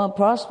and more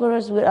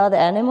prosperous with other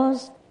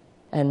animals,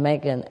 and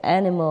make an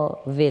animal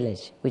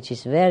village, which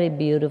is very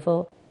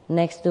beautiful,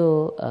 next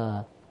to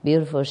a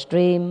beautiful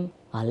stream,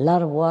 a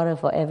lot of water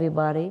for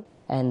everybody,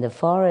 and the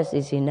forest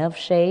is enough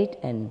shade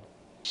and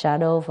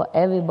shadow for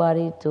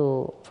everybody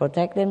to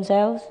protect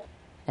themselves,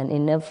 and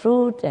enough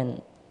fruit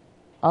and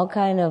all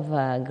kind of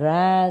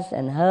grass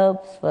and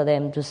herbs for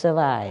them to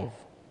survive.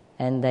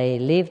 And they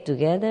live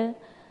together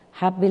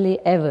happily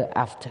ever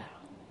after.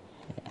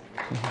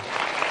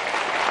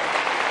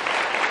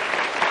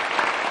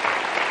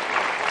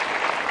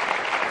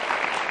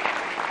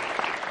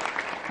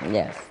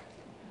 Yes.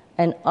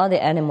 And all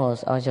the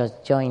animals also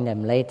joined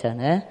them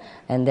later,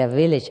 and their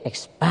village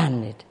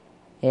expanded.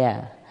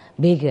 Yeah.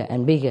 Bigger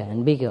and bigger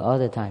and bigger all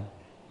the time.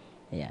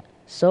 Yeah.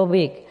 So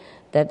big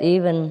that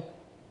even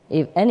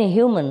if any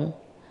human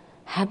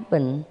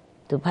happen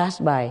to pass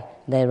by,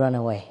 they run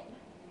away.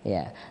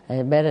 Yeah.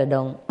 Better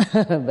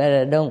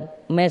don't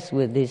mess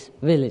with this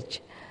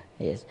village.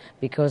 Yes.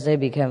 Because they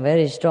become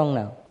very strong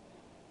now.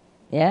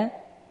 Yeah?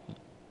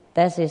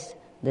 That is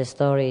the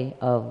story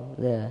of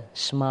the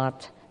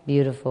smart,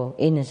 beautiful,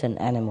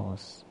 innocent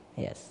animals.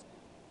 Yes.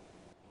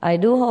 I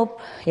do hope,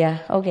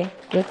 okay,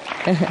 good.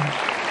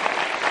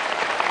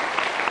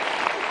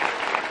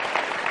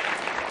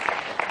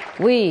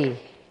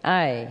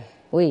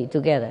 We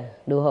together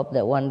do hope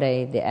that one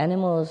day the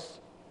animals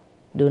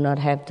do not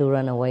have to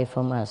run away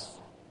from us,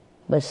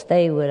 but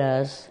stay with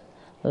us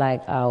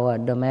like our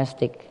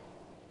domestic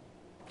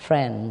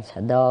friends,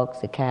 the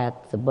dogs, the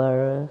cats, the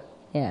bird,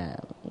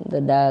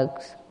 the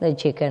ducks, the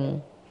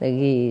chicken, the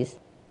geese,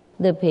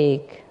 the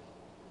pig,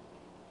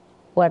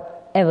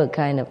 whatever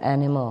kind of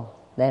animal,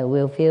 they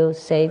will feel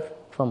safe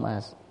from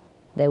us.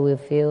 They will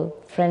feel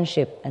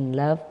friendship and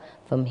love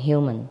from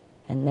human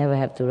and never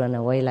have to run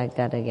away like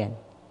that again.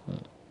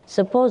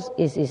 Suppose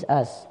it is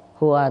us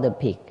who are the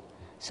pig.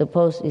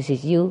 Suppose it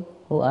is you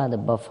who are the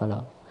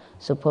buffalo.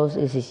 Suppose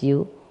it is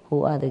you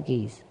who are the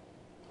geese.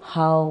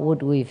 How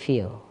would we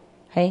feel?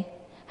 Hey?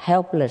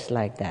 Helpless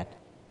like that.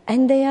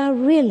 And they are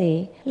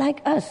really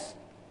like us,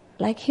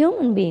 like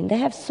human beings. They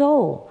have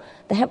soul.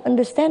 They have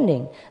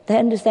understanding. They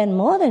understand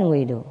more than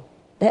we do.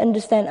 They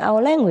understand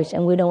our language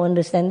and we don't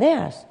understand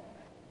theirs.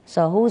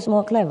 So who's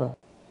more clever?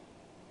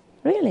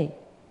 Really?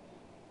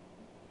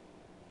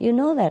 You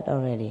know that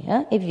already.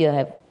 If you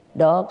have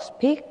dogs,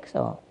 pigs,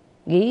 or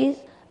geese,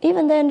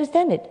 even they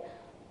understand it.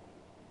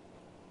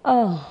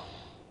 Oh,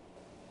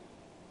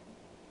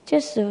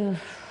 just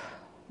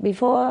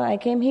before I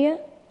came here,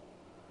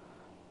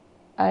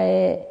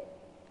 I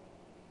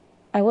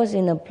was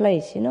in a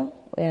place,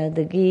 where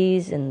the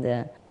geese and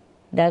the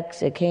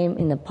ducks came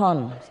in a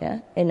pond,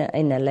 in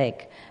a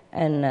lake.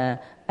 And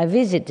I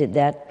visited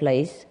that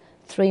place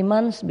 3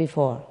 months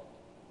before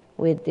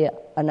with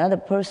another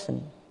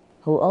person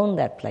who owned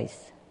that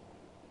place.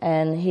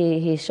 And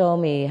he showed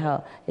me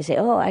how, he said,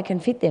 "Oh, I can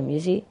feed them, you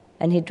see."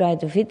 And he tried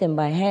to feed them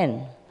by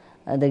hand.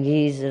 The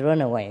geese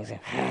run away.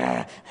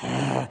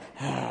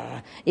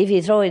 If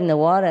he throw it in the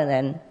water,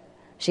 then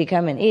she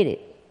come and eat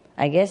it.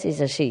 I guess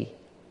it's a she.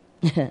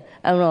 I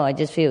don't know, I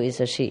just feel it's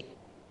a she.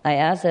 I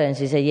asked her and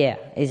she said, yeah,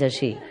 it's a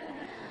she.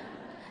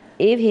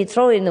 If he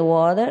throw it in the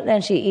water,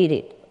 then she eat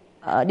it.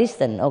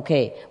 Distant,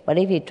 okay. But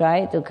if he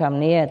try to come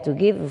near to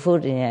give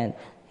food in hand,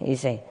 he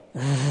say,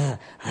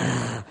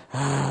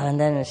 and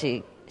then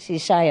she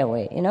shy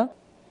away,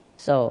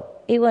 So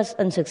it was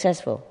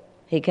unsuccessful.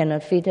 He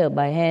cannot feed her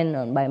by hand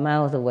or by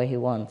mouth the way he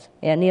wants.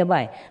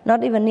 Nearby.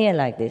 Not even near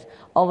like this.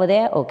 Over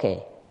there,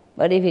 okay.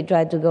 But if he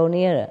tried to go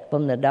nearer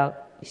from the dog,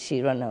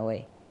 she run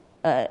away.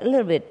 A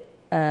little bit,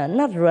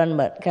 not run,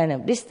 but kind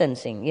of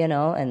distancing,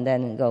 and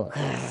then go,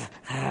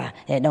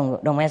 hey,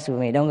 don't mess with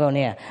me, don't go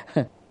near.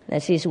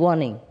 And she's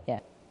warning,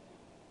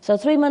 So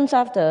 3 months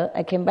after,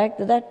 I came back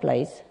to that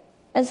place,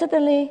 And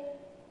suddenly,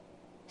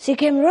 she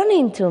came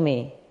running to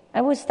me.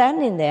 I was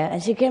standing there,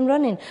 and she came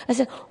running. I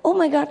said, "Oh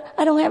my God,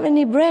 I don't have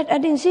any bread. I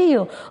didn't see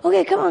you.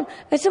 Okay, come on.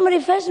 Somebody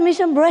fetch me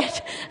some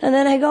bread." And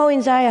then I go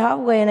inside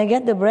halfway, and I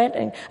get the bread.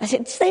 And I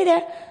said, "Stay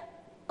there."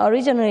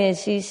 Originally,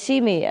 she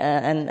see me,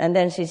 and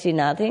then she see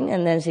nothing,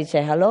 and then she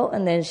say hello,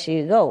 and then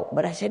she go.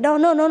 But I said,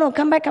 no,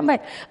 come back.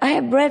 I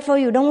have bread for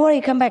you. Don't worry,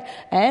 come back.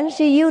 And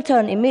she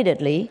U-turn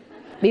immediately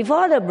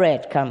before the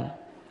bread come.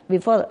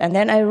 And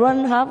then I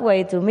run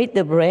halfway to meet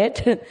the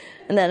bread,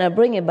 and then I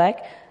bring it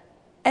back.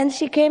 And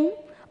she came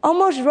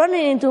almost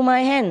running into my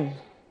hand,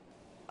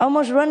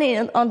 almost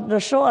running on the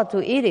shore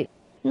to eat it.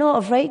 No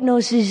afraid, no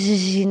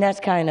that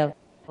kind of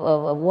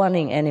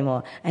warning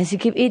anymore. And she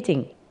keep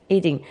eating.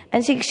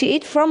 And she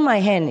eat from my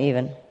hand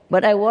even.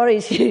 But I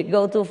worry she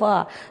go too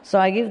far. So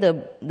I give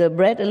the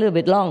bread a little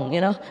bit long,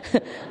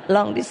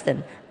 long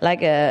distance.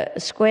 Like a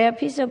square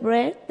piece of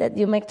bread that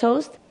you make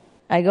toast.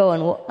 I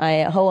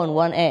hold on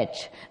one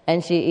edge,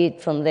 and she eat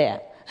from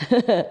there.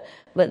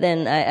 But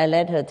then I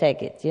let her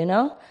take it,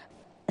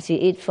 She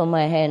eat from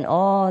my hand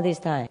all this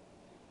time.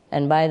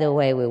 And by the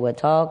way, we were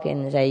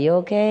talking, say, "You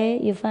okay?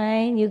 You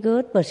fine? You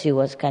good?" But she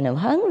was kind of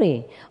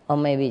hungry, or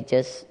maybe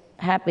just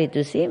happy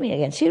to see me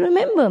again. She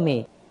remembered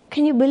me.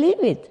 Can you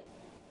believe it?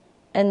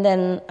 And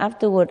then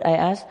afterward, I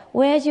asked,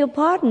 "Where's your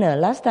partner?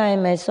 Last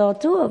time I saw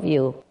two of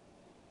you."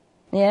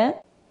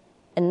 Yeah?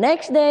 And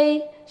next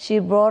day, she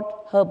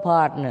brought her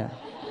partner.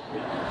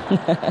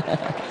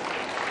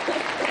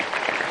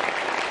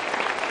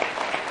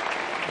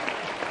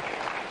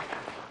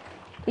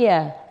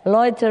 Yeah,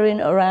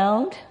 loitering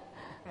around,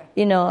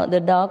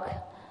 the dog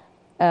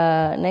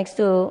next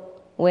to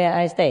where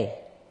I stay,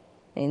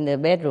 in the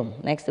bedroom,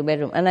 next to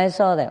bedroom. And I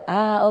saw them.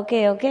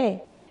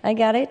 Okay, I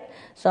got it.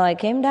 So I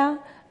came down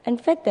and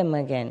fed them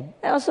again.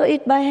 I also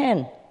eat by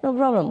hand, no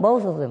problem,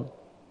 both of them.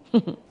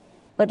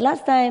 But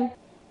last time,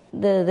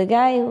 the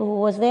guy who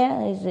was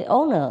there is the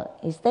owner.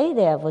 He stayed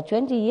there for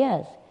 20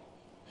 years.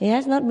 He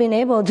has not been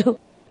able to,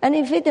 and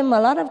he feed them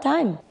a lot of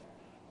time,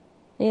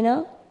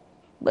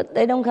 but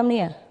they don't come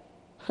near.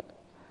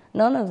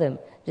 None of them.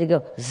 They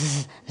go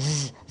zzz,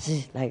 zzz,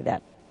 zzz, like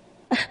that.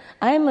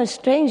 I am a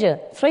stranger.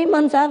 3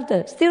 months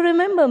after, still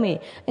remember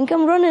me and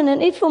come running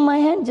and eat from my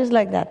hand just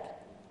like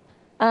that.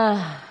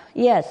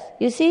 Yes,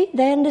 you see,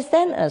 they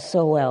understand us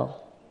so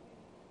well.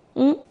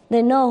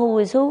 They know who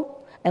is who,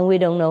 and we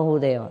don't know who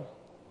they are.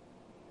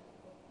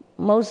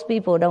 Most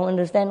people don't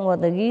understand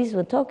what the geese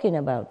were talking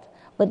about,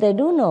 but they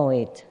do know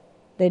it.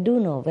 They do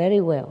know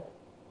very well.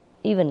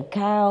 Even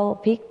cow,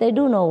 pig, they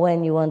do know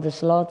when you want to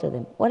slaughter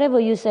them.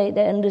 Whatever you say,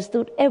 they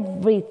understood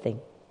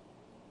everything.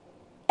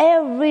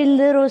 Every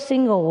little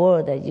single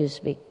word that you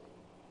speak.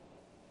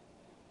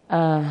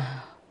 Well,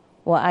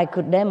 I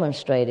could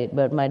demonstrate it,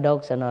 but my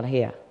dogs are not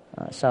here,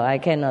 so I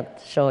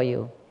cannot show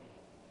you.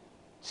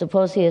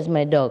 Suppose here's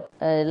my dog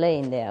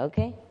laying there,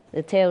 okay?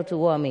 The tail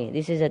toward me.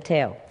 This is a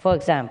tail, for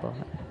example.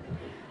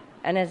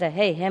 And I say,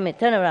 "Hey, Hamid,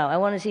 turn around. I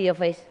want to see your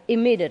face."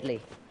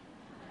 Immediately.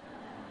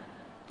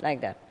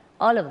 Like that.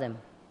 All of them.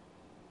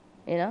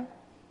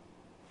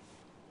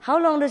 How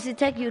long does it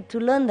take you to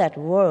learn that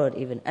word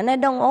even? And I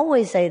don't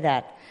always say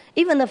that.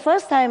 Even the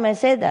first time I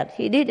said that,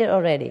 he did it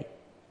already.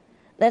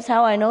 That's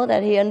how I know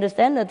that he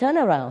understands the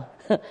turnaround.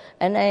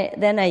 And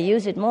then I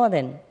use it more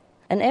then.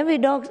 And every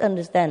dog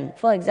understands,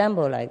 for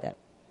example, like that.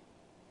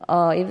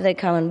 Or if they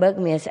come and bug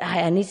me, I say,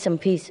 "I need some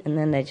peace," and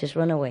then they just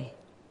run away.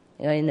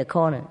 In the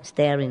corner,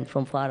 staring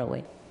from far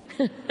away.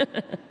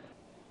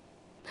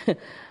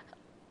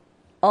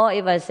 Or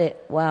if I say,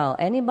 "Wow,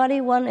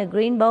 anybody want a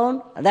green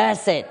bone?"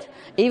 That's it.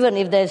 Even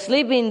if they're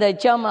sleeping, they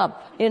jump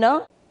up,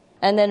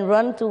 and then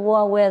run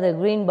toward where the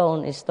green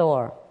bone is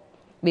stored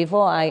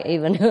before I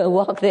even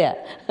walk there.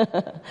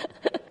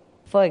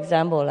 For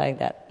example, like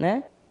that.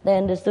 They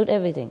understood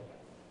everything.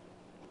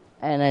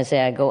 And I say,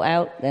 I go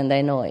out, then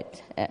they know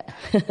it.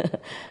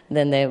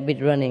 Then they'll be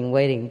running,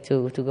 waiting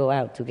to go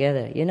out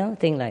together,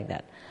 things like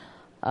that.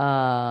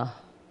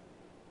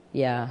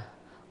 Yeah.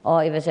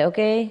 Or if I say,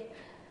 okay,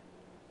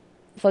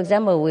 for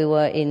example, we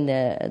were in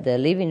the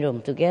living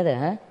room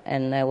together,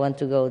 and I want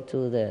to go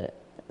to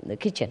the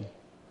kitchen.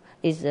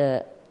 It's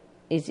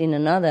in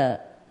another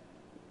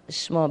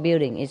small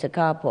building. It's a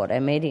carport. I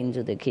made it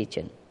into the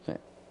kitchen.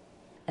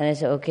 And I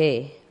said,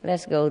 okay,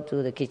 let's go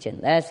to the kitchen.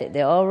 That's it.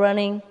 They're all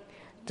running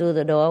to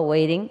the door,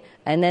 waiting,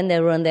 and then they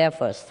run there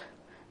first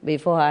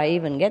before I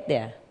even get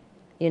there.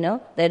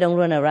 They don't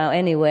run around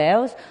anywhere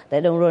else. They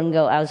don't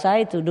go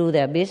outside to do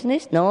their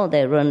business. No,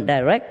 they run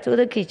direct to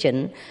the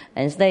kitchen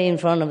and stay in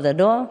front of the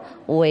door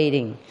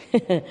waiting.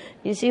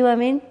 You see what I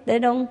mean?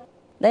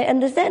 They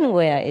understand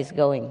where it's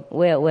going,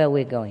 where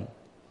we're going.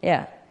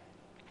 Yeah.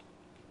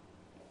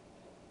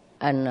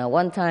 And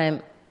one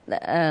time,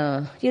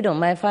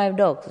 my 5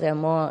 dogs, they're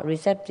more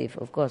receptive,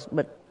 of course,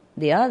 but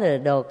the other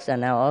dogs are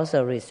now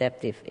also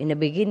receptive. In the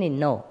beginning,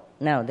 no.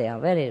 Now they are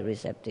very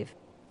receptive.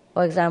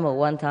 For example,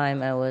 one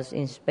time I was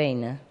in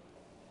Spain.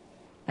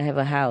 I have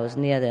a house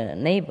near the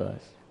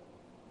neighbors.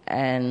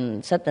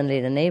 And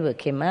suddenly the neighbor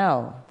came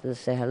out to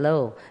say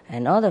hello.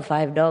 And all the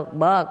 5 dogs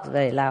barked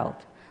very loud.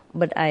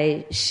 but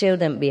I shielded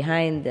them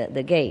behind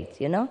the gate,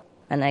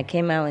 And I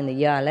came out in the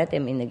yard, let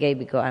them in the gate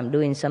because I'm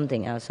doing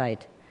something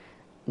outside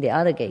the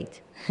other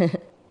gate.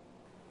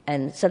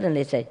 And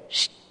suddenly say,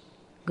 shh,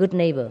 good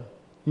neighbor,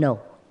 no.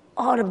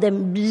 All of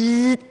them,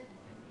 bzzz.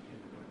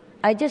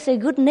 I just say,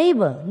 good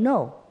neighbor,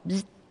 no.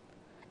 Bzzz.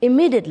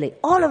 Immediately,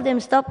 all of them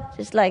stop.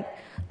 It's like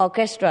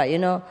orchestra,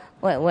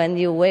 when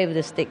you wave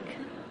the stick.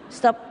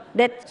 Stop,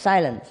 dead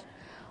silence.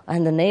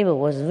 And the neighbor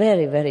was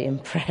very, very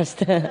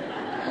impressed.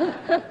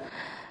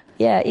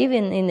 Yeah,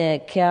 even in a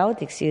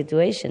chaotic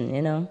situation,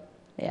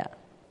 Yeah.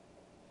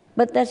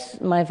 But that's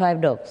my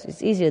 5 dogs.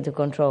 It's easier to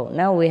control.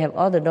 Now we have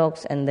other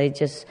dogs and they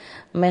just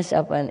mess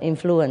up and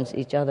influence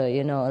each other,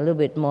 a little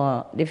bit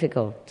more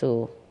difficult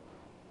to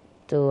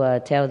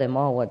tell them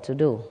all what to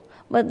do.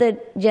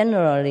 But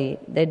generally,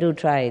 they do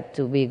try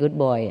to be good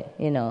boy,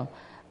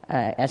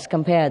 as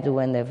compared to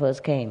when they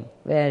first came.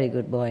 Very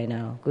good boy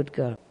now, good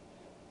girl.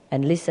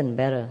 And listen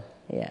better,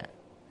 yeah.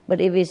 But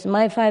if it's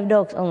my 5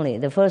 dogs only,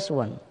 the first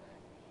one,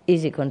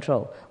 easy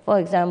control. For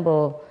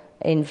example,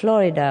 in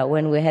Florida,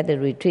 when we had the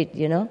retreat,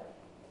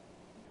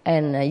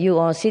 and you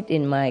all sit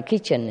in my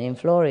kitchen in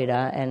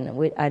Florida,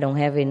 and I don't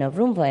have enough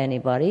room for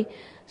anybody,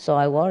 so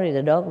I worry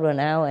the dog run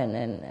out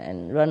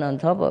and run on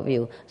top of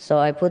you. So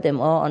I put them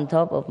all on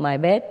top of my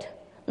bed,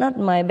 not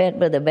my bed,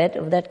 but the bed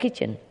of that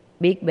kitchen,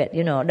 big bed,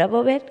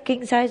 double bed,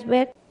 king-size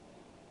bed.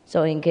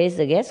 So in case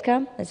the guests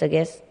come, it's a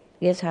guest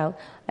house,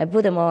 I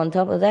put them all on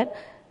top of that.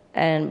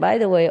 And by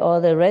the way,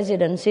 all the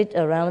residents sit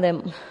around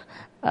them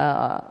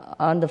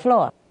on the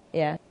floor,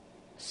 yeah.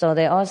 So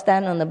they all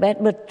stand on the bed,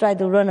 but try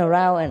to run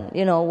around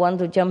and, want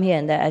to jump here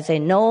and there. I say,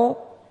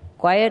 no,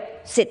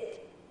 quiet,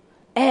 sit.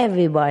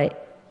 Everybody,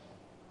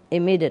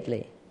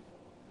 immediately.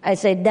 I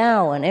say,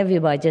 down, and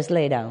everybody just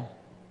lay down.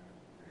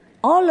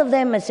 All of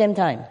them at the same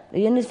time. Do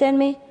you understand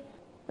me?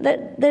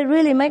 They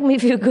really make me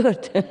feel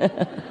good.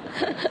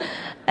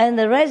 And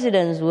the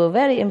residents were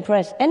very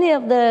impressed. Any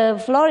of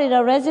the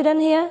Florida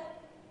residents here?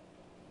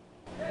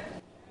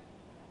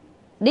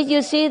 Did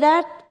you see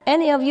that?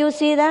 Any of you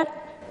see that?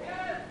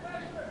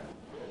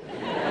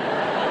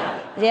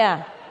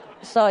 Yeah.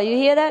 So you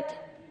hear that?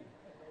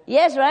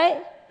 Yes,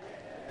 right?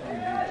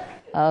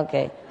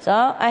 Okay. So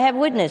I have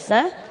witness,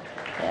 huh?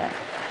 Yeah.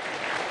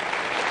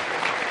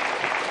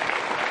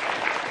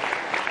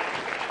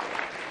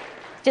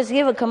 Just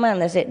give a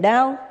command. I say,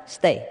 down,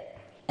 stay.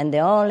 And they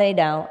all lay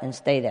down and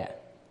stay there.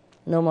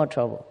 No more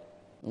trouble.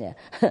 Yeah.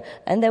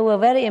 And they were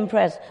very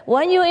impressed.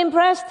 Weren't you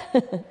impressed?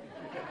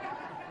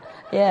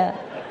 Yeah.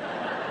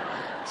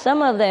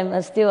 Some of them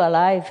are still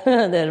alive,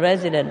 the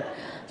resident.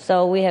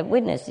 So we have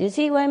witness. You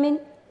see what I mean?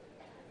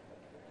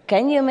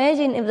 Can you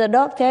imagine if the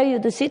dog tell you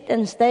to sit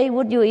and stay,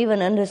 would you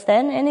even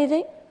understand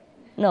anything?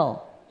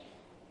 No.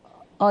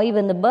 Or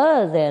even the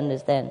birds, they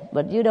understand,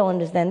 but you don't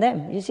understand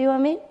them. You see what I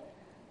mean?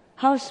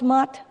 How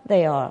smart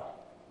they are.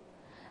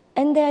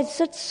 And they are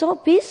so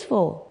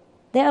peaceful.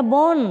 They are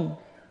born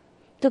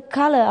to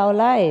color our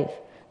life,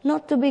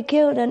 not to be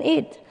killed and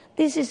eat.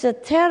 This is a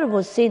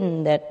terrible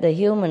sin that the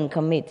human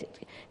committed.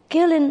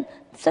 Killing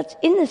such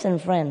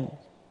innocent friends.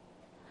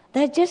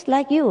 They're just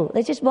like you.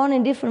 They're just born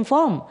in different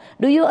form.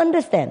 Do you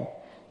understand?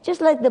 Just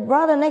like the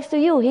brother next to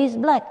you, he's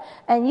black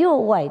and you're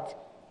white.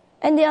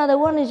 And the other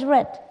one is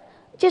red.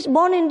 Just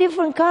born in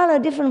different color,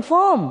 different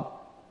form.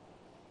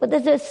 But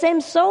there's the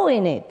same soul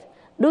in it.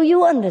 Do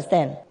you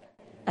understand?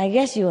 I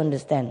guess you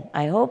understand.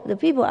 I hope the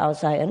people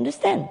outside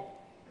understand.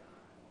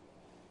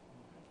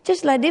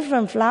 Just like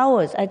different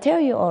flowers, I tell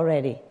you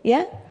already.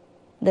 Yeah?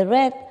 The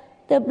red,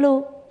 the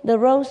blue, the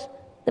rose,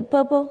 the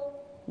purple,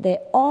 they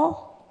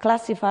all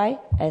classified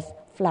as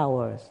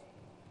flowers.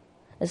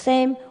 The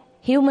same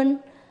human,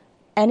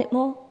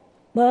 animal,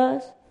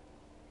 birds,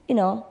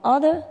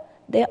 other,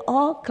 they're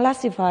all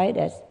classified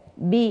as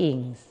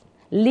beings,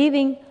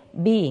 living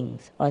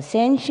beings or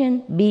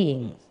sentient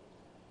beings.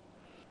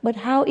 But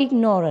how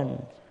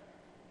ignorant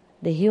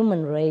the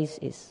human race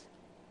is.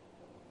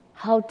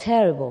 How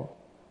terrible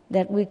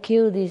that we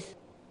kill these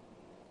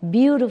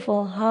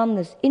beautiful,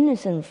 harmless,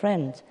 innocent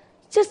friends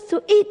just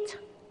to eat.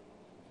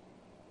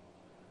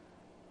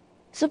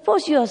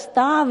 Suppose you are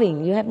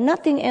starving, you have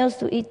nothing else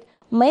to eat.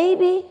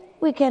 Maybe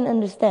we can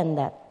understand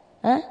that.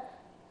 Huh?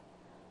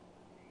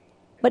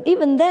 But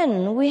even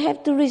then, we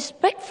have to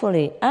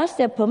respectfully ask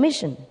their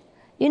permission.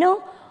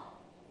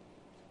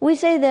 We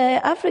say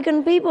the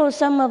African people,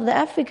 some of the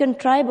African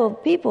tribal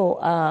people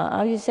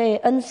are,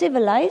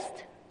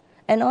 uncivilized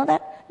and all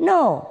that.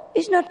 No,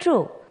 it's not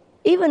true.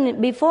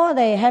 Even before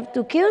they have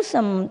to kill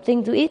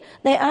something to eat,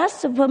 they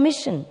ask the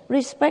permission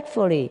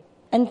respectfully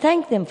and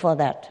thank them for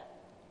that.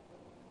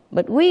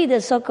 But we,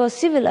 the so-called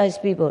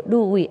civilized people,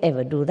 do we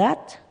ever do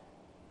that?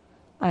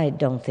 I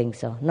don't think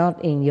so.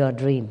 Not in your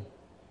dream.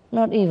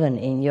 Not even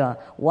in your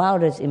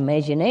wildest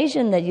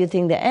imagination that you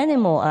think the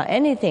animal or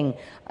anything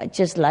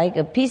just like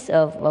a piece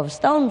of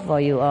stone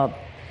for you or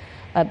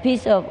a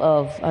piece of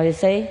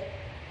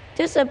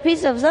just a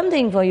piece of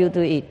something for you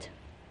to eat.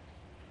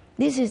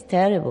 This is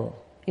terrible.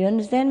 You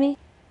understand me?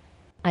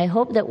 I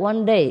hope that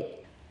one day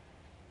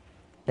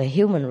the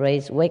human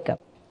race wake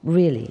up,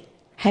 really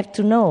have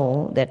to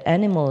know that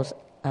animals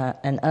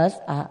and us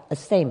are the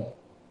same,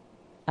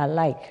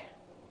 alike,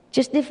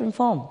 just different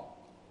form.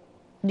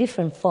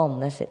 Different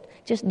form, that's it.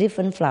 Just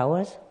different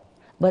flowers,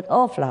 but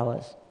all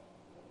flowers.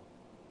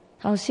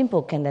 How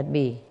simple can that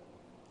be?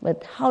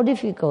 But how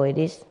difficult it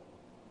is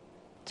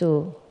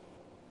to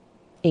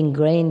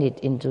ingrain it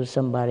into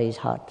somebody's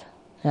heart.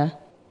 Huh?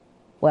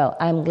 Well,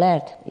 I'm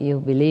glad you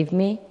believe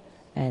me,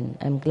 and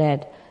I'm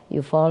glad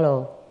you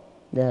follow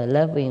the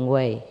loving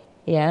way,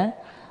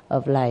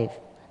 of life,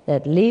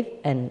 that live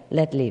and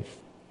let live.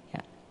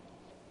 Yeah.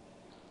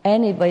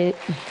 Anybody...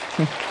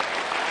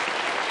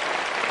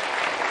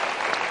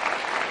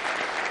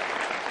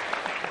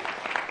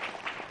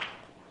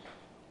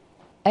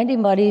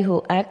 Anybody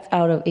who acts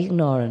out of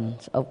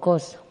ignorance, of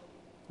course,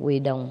 we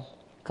don't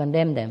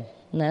condemn them,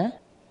 no?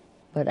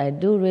 But I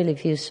do really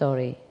feel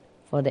sorry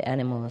for the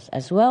animals,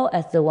 as well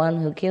as the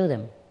one who killed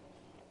them.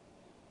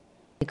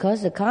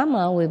 Because the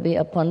karma will be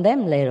upon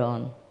them later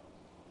on.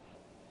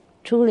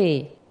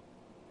 Truly,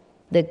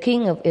 the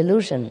king of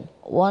illusion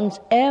wants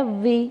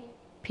every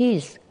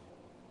piece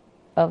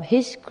of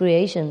his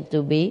creation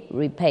to be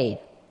repaid.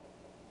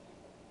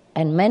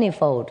 And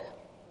manifold.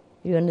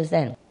 You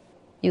understand?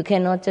 You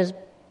cannot just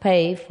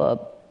pay for a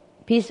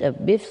piece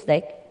of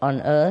beefsteak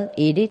on earth,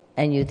 eat it,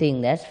 and you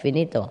think that's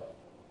finito.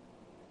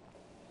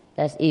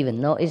 That's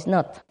even. No, it's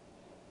not.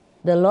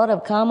 The Lord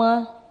of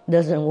Karma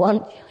doesn't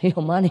want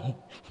your money.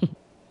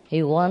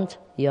 He wants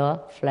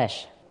your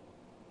flesh.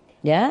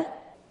 Yeah?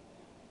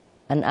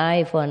 An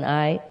eye for an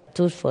eye,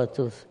 tooth for a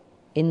tooth.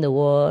 In the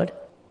world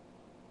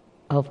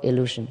of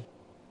illusion.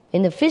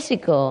 In the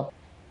physical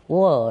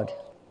world,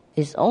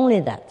 it's only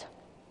that.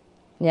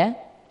 Yeah?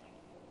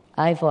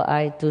 Eye for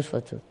eye, tooth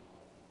for tooth.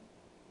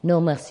 No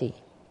mercy.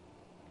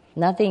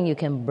 Nothing you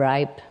can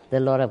bribe the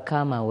Lord of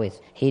Karma with.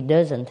 He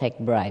doesn't take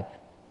bribe.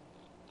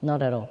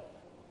 Not at all.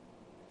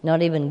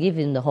 Not even give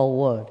him the whole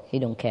world. He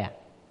don't care.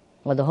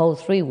 Or the whole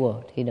 3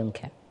 world. He don't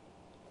care.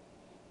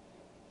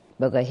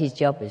 Because his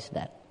job is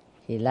that.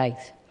 He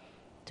likes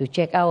to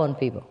check out on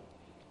people.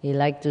 He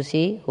likes to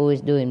see who is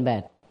doing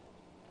bad.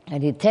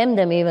 And he tempts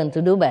them even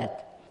to do bad.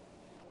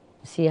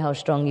 See how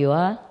strong you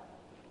are?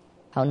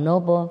 How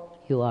noble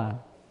you are?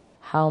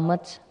 How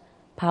much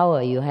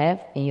power you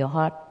have in your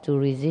heart to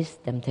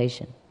resist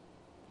temptation,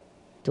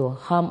 to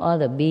harm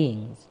other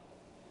beings.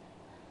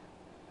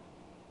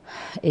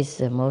 It's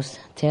the most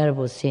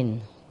terrible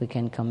sin we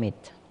can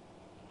commit.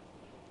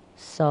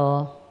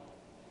 So,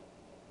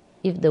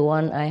 if the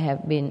one I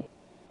have been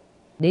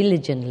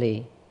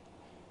diligently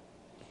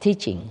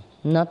teaching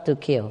not to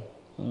kill,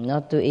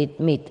 not to eat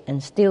meat,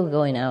 and still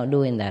going out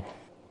doing that,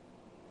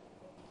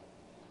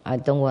 I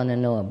don't want to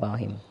know about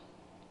him.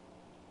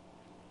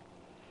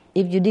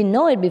 If you didn't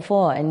know it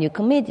before and you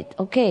commit it,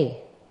 okay,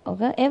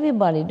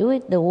 everybody do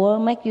it. The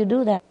world make you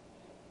do that.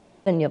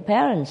 And your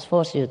parents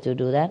force you to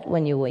do that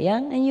when you were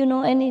young, and you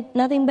know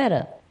nothing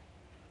better.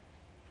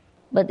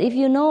 But if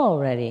you know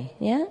already,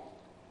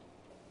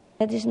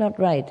 that is not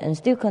right, and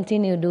still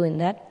continue doing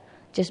that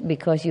just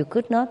because you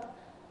could not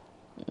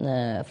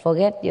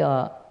forget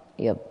your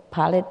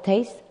palate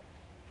taste,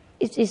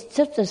 it's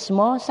such a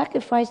small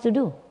sacrifice to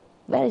do,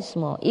 very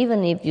small.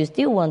 Even if you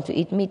still want to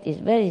eat meat, it's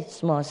very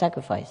small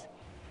sacrifice.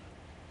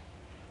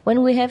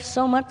 When we have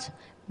so much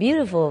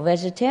beautiful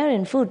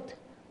vegetarian food,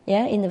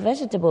 in the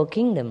vegetable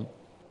kingdom,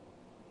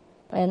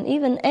 and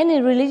even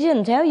any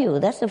religion tell you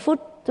that's the food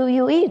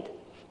you eat,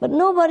 but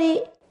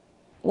nobody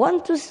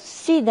want to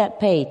see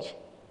that page.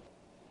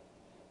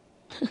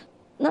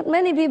 Not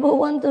many people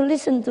want to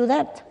listen to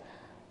that.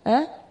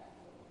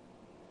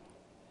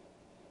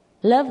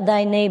 Love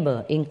thy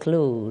neighbor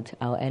include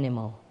our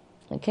animal.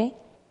 Okay?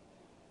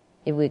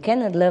 If we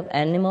cannot love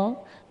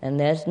animal, then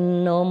there's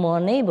no more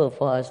neighbor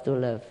for us to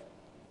love.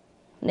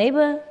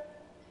 Neighbor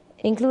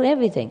include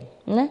everything.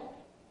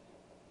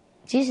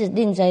 Jesus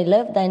didn't say,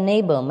 love thy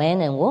neighbor,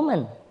 man and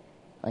woman,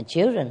 or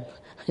children.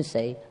 He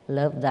say,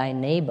 love thy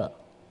neighbor.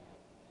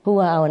 Who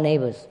are our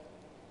neighbors?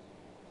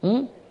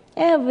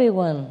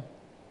 Everyone.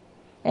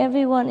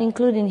 Everyone,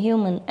 including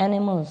human,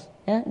 animals.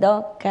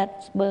 Dog,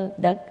 cats, bird,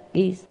 duck,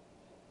 geese.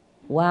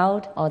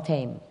 Wild or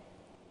tame.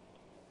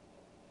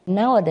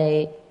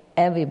 Nowadays,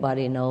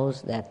 everybody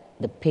knows that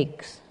the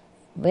pigs,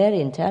 very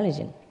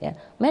intelligent.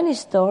 Many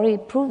stories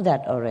prove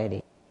that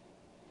already.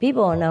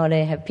 People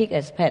nowadays have pig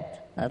as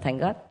pet.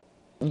 Thank God.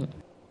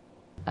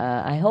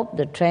 I hope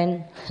the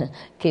trend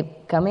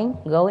keep coming,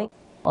 going,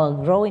 or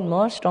growing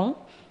more strong,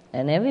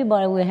 and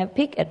everybody will have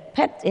pig as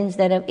pets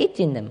instead of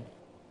eating them.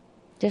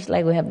 Just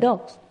like we have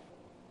dogs.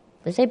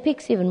 They say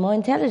pigs even more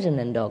intelligent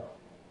than dogs.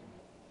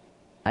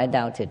 I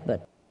doubt it,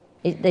 but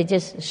they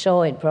just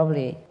show it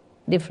probably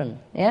different.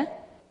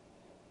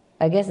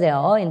 I guess they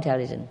are all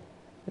intelligent.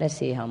 Let's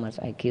see how much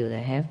IQ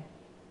they have.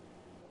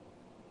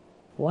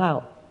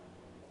 Wow.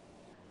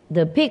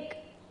 The pig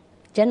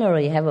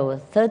generally have over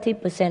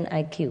 30%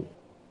 IQ.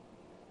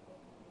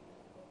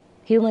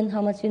 Human,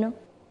 how much you know?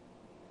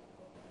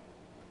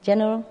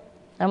 General,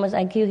 how much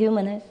IQ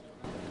human has?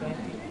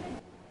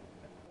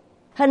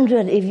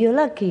 100 if you're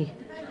lucky.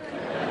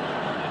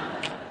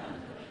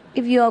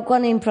 If you are a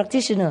Kuan Yin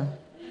practitioner,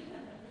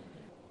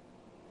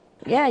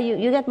 yeah,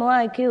 you get more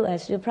IQ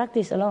as you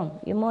practice along.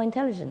 You're more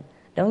intelligent.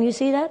 Don't you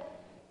see that?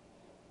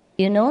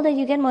 You know that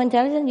you get more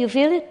intelligent? You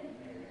feel it?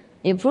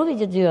 You prove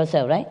it to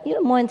yourself, right?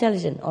 You're more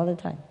intelligent all the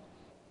time.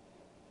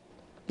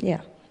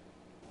 Yeah.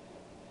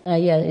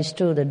 Yeah, it's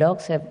true. The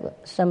dogs have,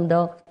 some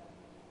dogs,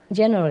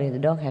 generally the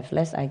dog have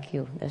less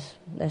IQ.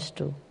 That's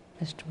true.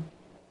 That's true.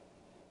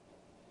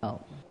 Oh,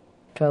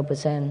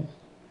 12%,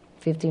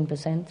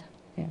 15%,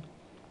 yeah.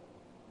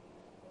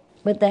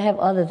 But they have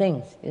other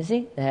things, you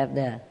see? They have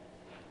their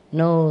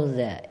nose,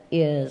 their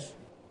ears,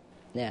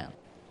 yeah.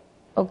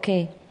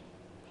 Okay.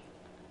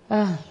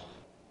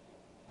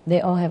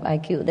 They all have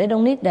IQ. They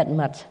don't need that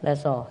much,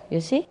 that's all,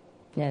 you see?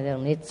 Yeah, they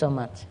don't need so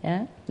much,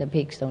 yeah? The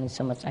pigs don't need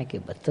so much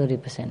IQ, but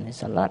 30%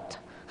 is a lot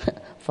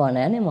for an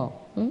animal.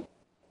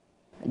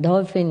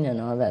 Dolphin and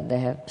all that, they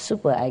have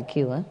super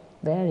IQ, huh?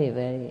 Very,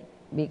 very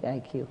big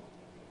IQ.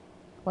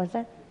 What's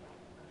that?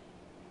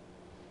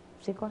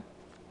 Sikwa?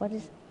 What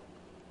is it?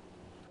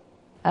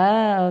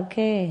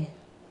 Okay.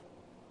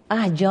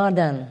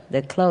 Jordan,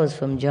 the clothes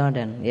from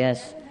Jordan,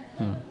 yes.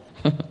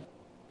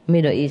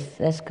 Middle East,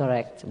 that's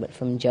correct, but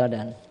from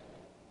Jordan.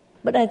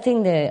 But I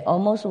think they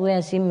almost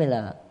wear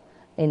similar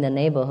in the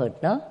neighborhood,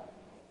 no?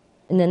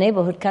 In the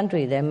neighborhood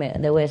country, they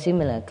wear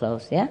similar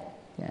clothes, yeah?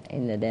 Yeah,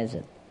 in the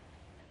desert.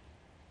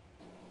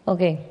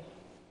 Okay.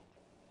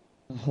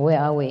 Where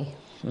are we?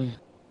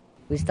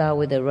 We start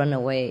with the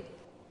runaway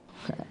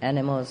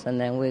animals, and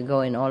then we're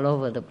going all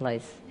over the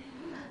place.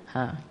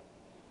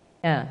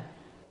 Yeah.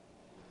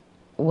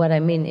 What I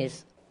mean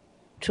is,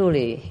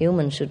 truly,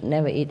 humans should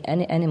never eat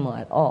any animal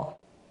at all.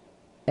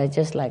 They're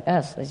just like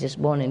us. They're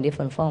just born in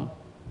different form.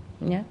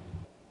 Yeah.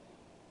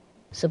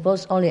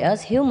 Suppose only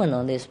us human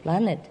on this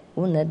planet,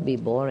 wouldn't that be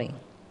boring?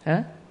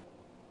 Huh?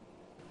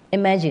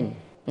 Imagine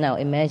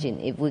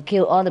if we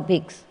kill all the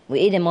pigs,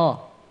 we eat them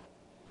all.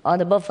 All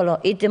the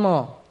buffalo, eat them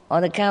all. All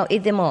the cow,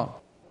 eat them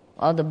all.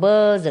 All the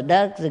birds, the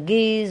ducks, the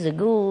geese, the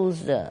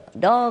goose, the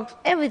dogs,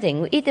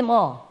 everything, we eat them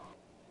all.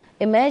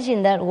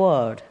 Imagine that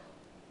world.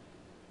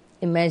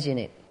 Imagine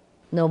it.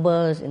 No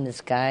birds in the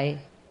sky,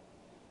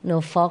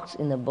 no fox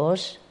in the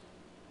bush,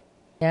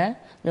 yeah?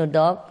 No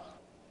dog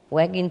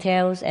wagging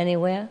tails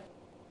anywhere,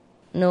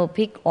 no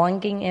pig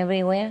oinking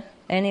everywhere,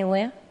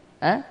 anywhere,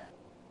 huh?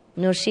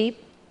 No sheep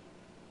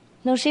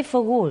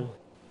for wool,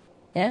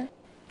 yeah?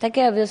 Take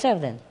care of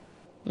yourself then.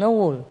 No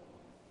wool,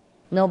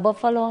 no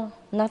buffalo,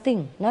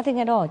 nothing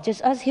at all,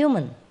 just us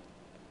human.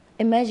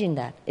 Imagine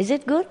that. Is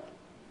it good?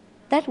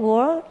 That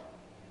world?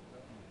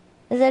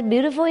 Is that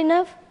beautiful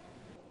enough?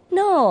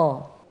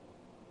 No.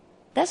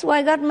 That's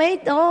why God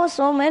made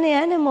so many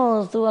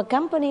animals to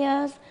accompany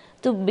us,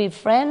 to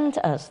befriend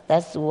us.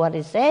 That's what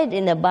it said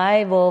in the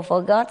Bible,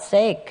 for God's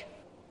sake.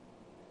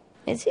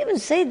 It's even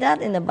said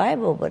that in the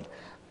Bible, but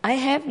I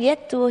have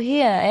yet to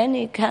hear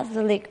any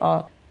Catholic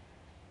or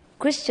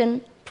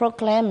Christian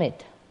proclaim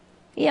it.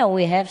 Yeah,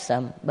 we have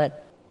some,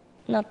 but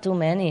not too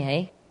many,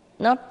 hey?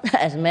 Not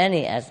as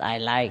many as I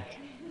like.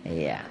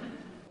 Yeah.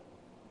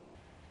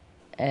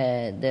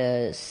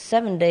 The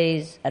 7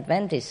 Days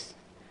Adventists,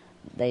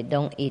 they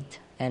don't eat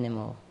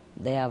animal.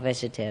 They are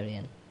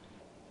vegetarian.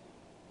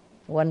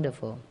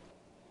 Wonderful.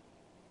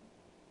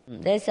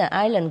 There's an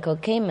island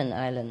called Cayman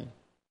Island.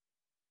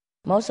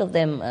 Most of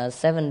them are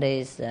 7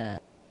 Days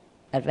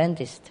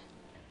Adventist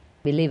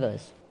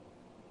believers.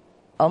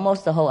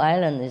 Almost the whole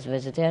island is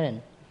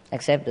vegetarian,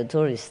 except the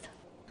tourists.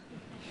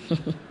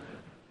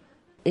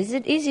 Is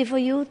it easy for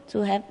you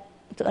to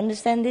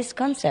understand this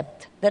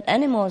concept, that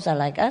animals are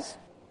like us?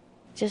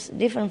 Just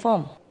different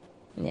form.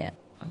 Yeah,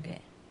 okay.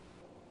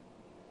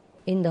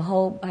 In the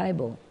whole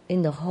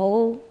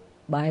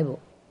Bible,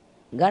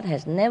 God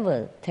has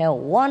never tell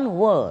one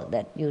word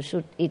that you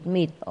should eat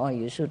meat or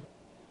you should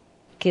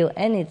kill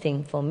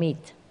anything for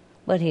meat.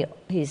 But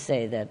he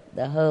say that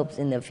the herbs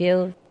in the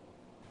field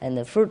and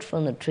the fruit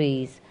from the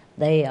trees,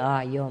 they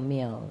are your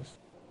meals.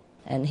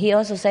 And he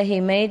also say he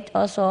made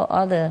also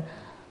other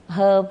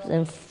herbs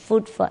and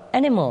food for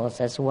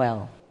animals as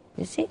well.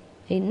 You see?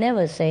 He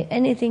never say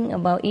anything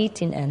about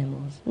eating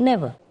animals.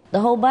 Never. The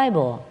whole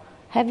Bible.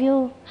 Have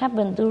you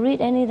happened to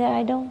read any that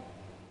I don't?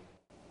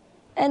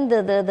 And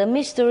the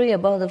mystery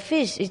about the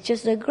fish is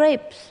just the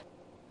grapes.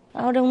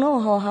 I don't know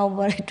how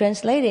I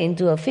translate it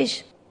into a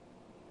fish.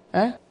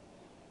 Huh?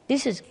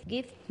 Jesus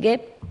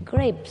gave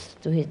grapes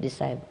to his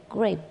disciples.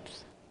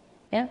 Grapes.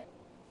 Yeah?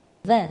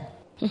 There.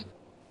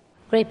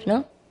 Grapes,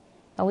 no?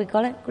 How we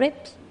call it?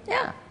 Grapes?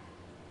 Yeah.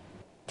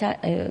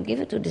 Give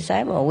it to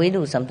disciples. We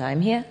do sometime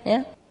here.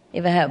 Yeah?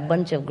 If I have a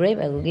bunch of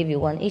grapes, I will give you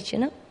one each,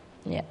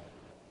 Yeah.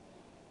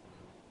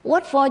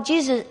 What for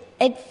Jesus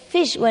ate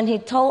fish when he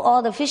told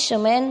all the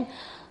fishermen,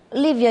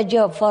 leave your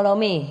job, follow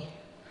me,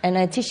 and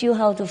I teach you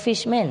how to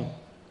fish men?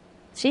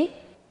 See?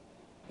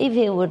 If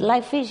he would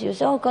like fish, you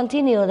say,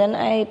 continue, then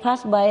I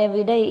pass by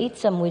every day, eat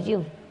some with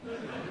you.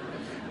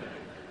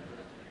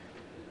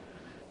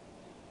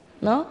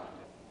 No?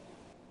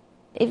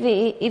 If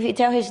he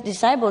tell his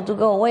disciple to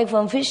go away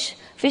from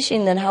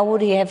fishing, then how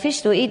would he have fish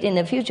to eat in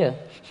the future?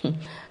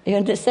 You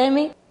understand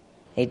me?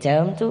 He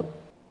tells them to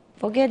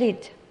forget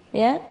it.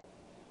 Yeah?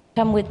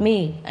 Come with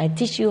me. I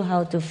teach you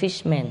how to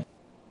fish men.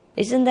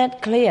 Isn't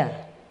that clear?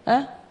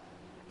 Huh?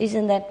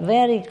 Isn't that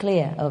very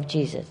clear of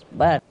Jesus?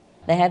 But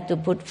they have to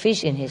put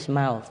fish in his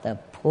mouth, the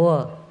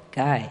poor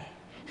guy.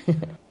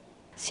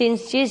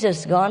 Since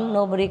Jesus gone,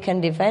 nobody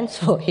can defend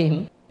for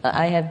him.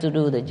 I have to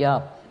do the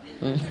job.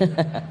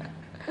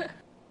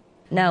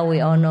 Now we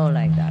all know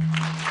like that.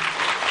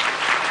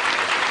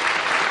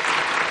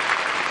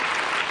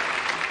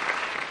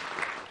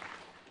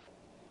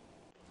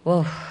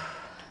 Whoa.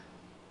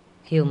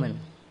 Human.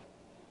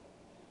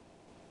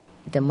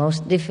 The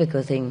most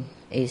difficult thing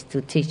is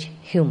to teach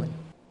human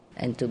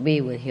and to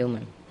be with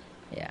human.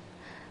 Yeah.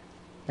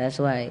 That's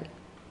why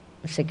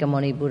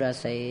Shakyamuni Buddha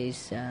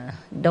says,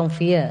 don't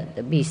fear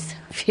the beast,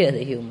 fear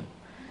the human.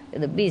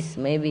 The beast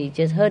maybe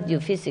just hurt you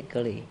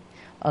physically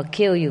or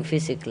kill you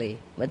physically,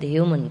 but the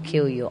human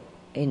kill you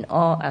in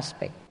all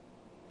aspects,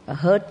 or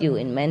hurt you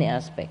in many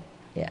aspects.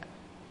 Yeah.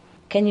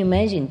 Can you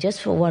imagine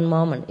just for one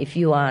moment if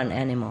you are an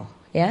animal,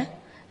 yeah,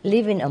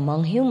 living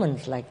among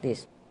humans like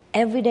this,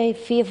 every day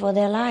fear for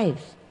their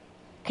lives?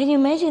 Can you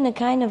imagine a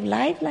kind of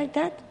life like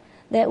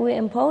that we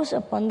impose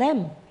upon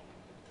them?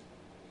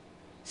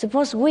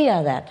 Suppose we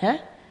are that, huh?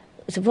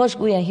 Suppose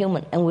we are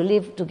human and we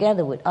live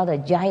together with other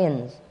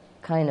giants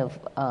kind of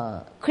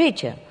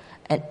creature,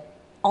 and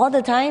all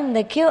the time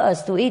they kill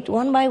us to eat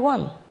one by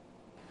one.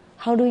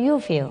 How do you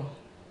feel?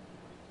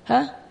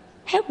 Huh?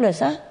 Helpless,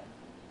 huh?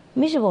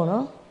 Miserable,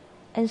 no?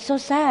 And so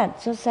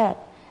sad,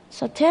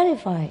 so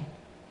terrified.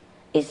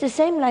 It's the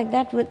same like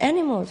that with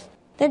animals.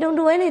 They don't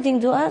do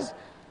anything to us,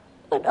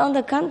 but on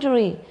the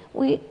contrary,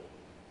 we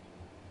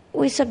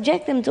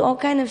subject them to all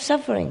kind of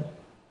suffering.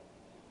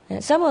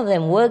 And some of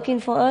them working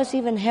for us,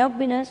 even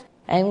helping us,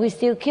 and we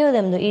still kill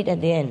them to eat at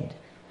the end.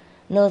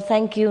 No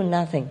thank you,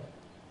 nothing.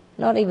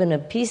 Not even a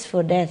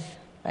peaceful death,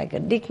 like a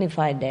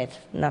dignified death,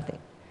 nothing.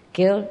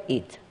 Kill,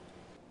 eat.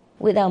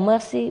 Without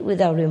mercy,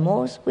 without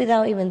remorse,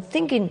 without even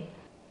thinking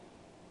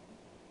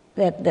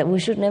that we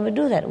should never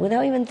do that,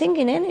 without even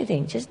thinking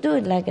anything. Just do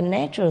it like a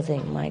natural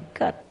thing, my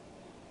God.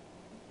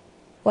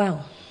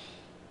 Wow.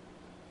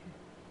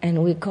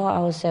 And we call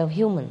ourselves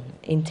human,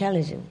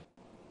 intelligent,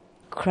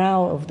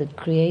 crown of the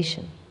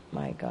creation.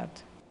 My God.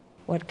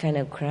 What kind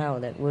of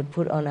crown that would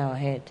put on our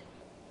head?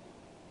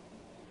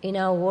 In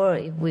our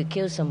world, if we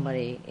kill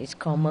somebody, it's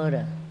called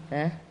murder,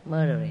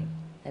 murdering.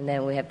 And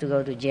then we have to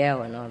go to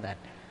jail and all that.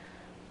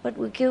 But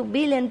we kill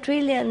billion,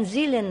 trillion,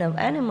 zillion of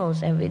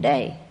animals every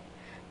day.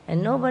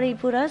 And nobody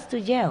put us to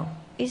jail.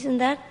 Isn't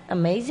that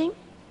amazing?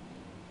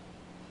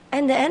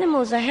 And the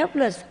animals are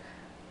helpless.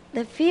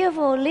 They're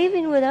fearful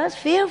living with us,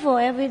 fearful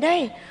every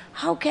day.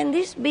 How can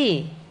this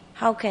be?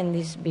 How can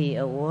this be,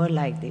 a world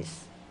like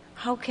this?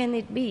 How can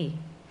it be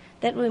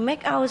that we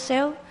make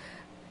ourselves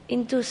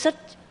into such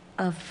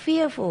a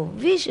fearful,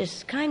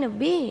 vicious kind of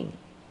being,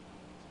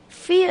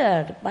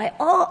 feared by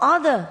all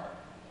other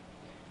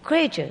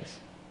creatures,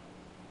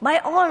 by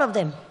all of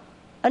them?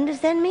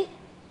 Understand me?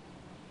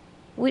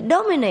 We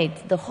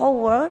dominate the whole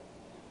world.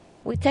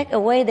 We take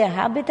away their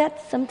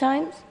habitat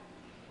sometimes,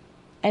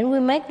 and we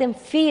make them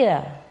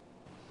fear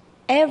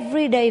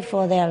every day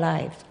for their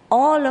lives.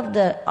 All of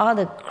the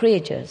other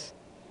creatures,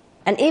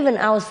 and even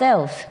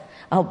ourselves,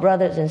 our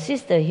brothers and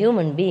sisters,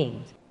 human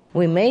beings,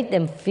 we made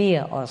them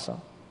fear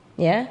also.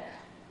 Yeah?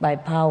 By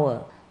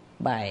power,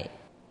 by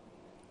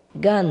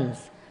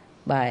guns,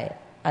 by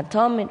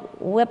atomic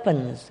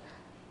weapons,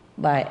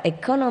 by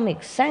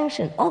economic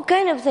sanctions, all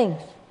kind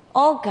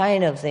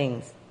of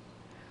things.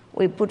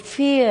 We put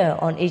fear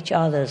on each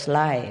other's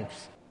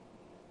lives.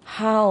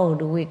 How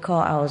do we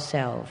call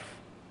ourselves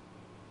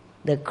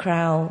the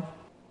crown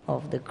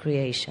of the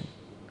creation?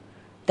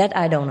 That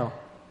I don't know.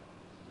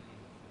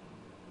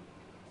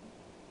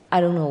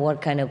 I don't know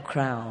what kind of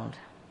crown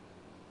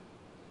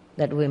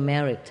that we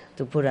merit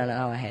to put on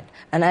our head.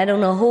 And I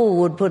don't know who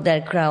would put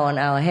that crown on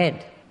our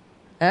head.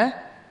 Huh?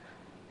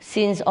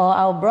 Since all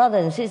our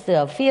brothers and sisters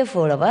are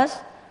fearful of us,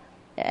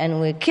 and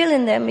we're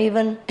killing them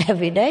even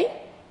every day,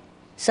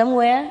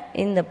 somewhere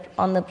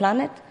on the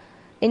planet,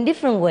 in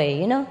different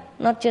way,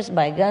 not just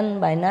by gun,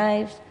 by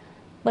knives,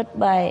 but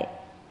by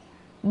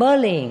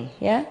bullying,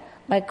 yeah,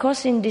 by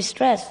causing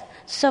distress,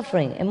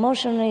 suffering,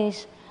 emotionally,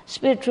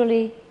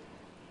 spiritually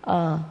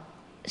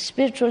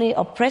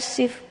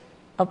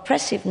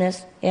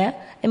oppressiveness, yeah,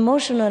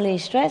 emotionally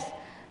stress,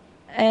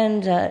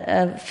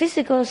 and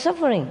physical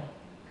suffering.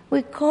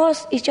 We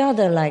cause each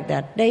other like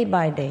that day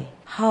by day.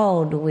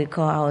 How do we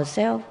call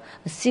ourselves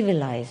a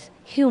civilized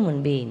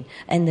human being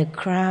and the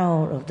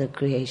crown of the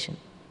creation?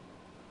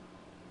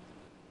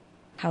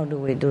 How do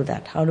we do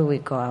that? How do we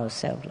call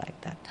ourselves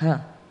like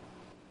that?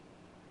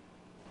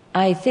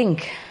 I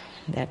think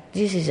that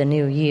this is a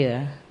new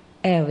year.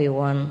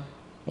 Everyone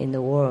in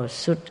the world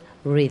should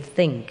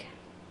rethink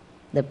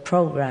the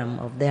program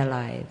of their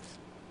lives,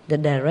 the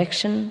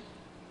direction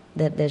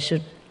that they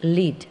should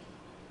lead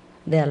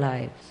their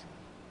lives,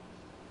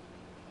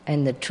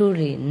 and the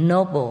truly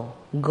noble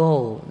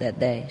goal that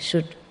they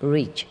should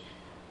reach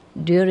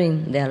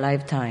during their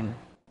lifetime,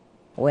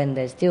 when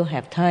they still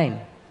have time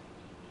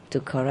to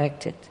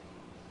correct it.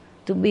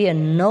 To be a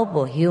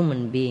noble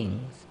human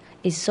being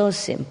is so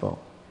simple.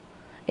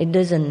 It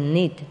doesn't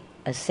need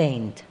a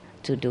saint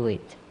to do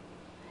it.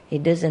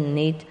 It doesn't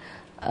need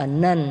a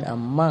nun, a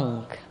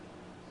monk,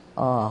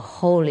 or a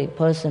holy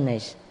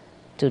personage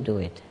to do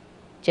it.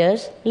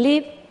 Just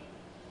leave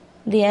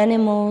the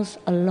animals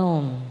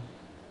alone.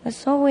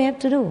 That's all we have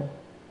to do.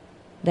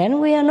 Then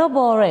we are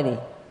noble already.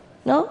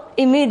 No?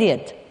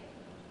 Immediate.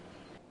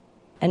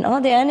 And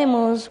all the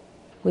animals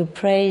will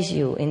praise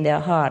you in their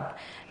heart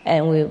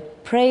and will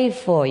pray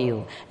for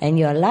you. And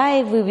your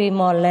life will be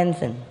more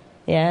lengthened.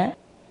 Yeah?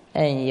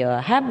 And your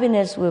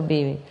happiness will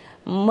be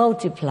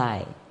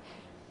multiplied.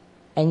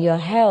 And your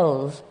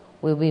health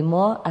will be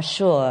more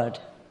assured.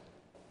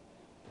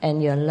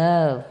 And your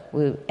love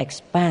will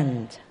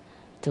expand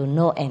to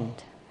no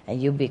end.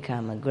 And you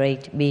become a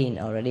great being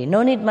already.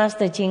 No need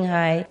Master Ching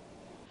Hai.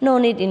 No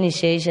need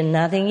initiation,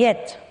 nothing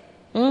yet.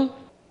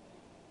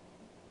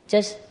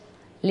 Just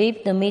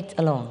leave the meat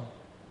alone.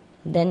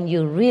 Then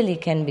you really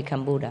can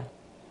become Buddha.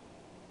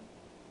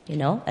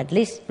 At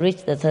least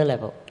reach the third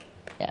level.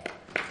 Yeah.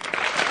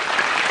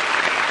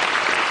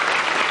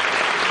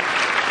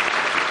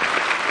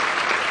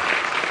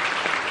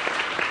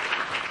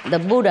 The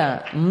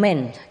Buddha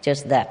meant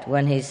just that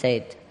when he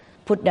said,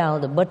 put down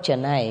the butcher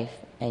knife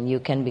and you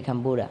can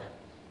become Buddha.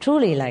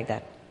 Truly like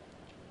that.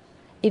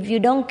 If you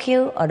don't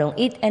kill or don't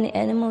eat any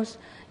animals,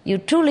 you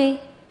truly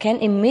can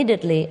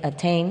immediately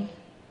attain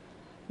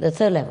the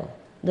third level.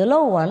 The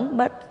low one,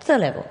 but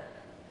third level.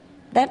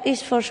 That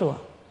is for sure.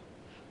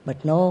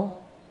 But no,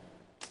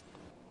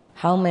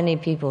 how many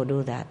people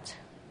do that?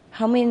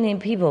 How many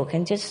people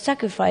can just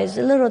sacrifice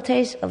a little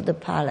taste of the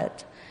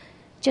palate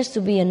just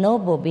to be a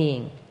noble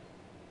being,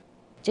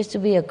 just to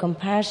be a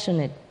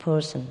compassionate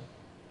person,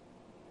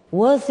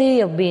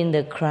 worthy of being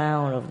the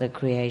crown of the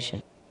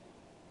creation?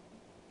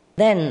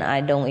 Then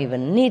I don't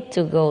even need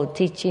to go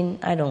teaching.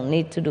 I don't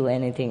need to do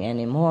anything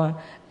anymore.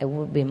 It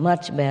would be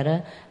much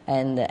better.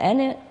 And the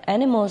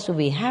animals will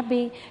be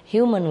happy.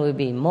 Human will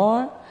be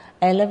more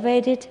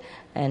elevated.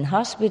 And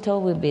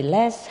hospital will be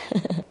less.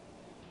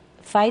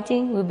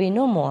 Fighting will be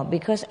no more.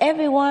 Because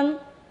everyone,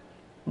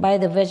 by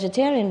the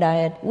vegetarian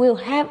diet, will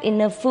have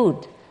enough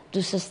food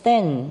to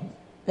sustain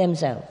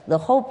themselves. The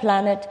whole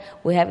planet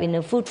will have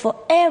enough food for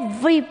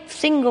every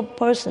single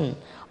person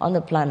on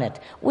the planet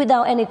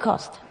without any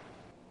cost.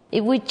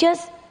 If we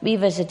just be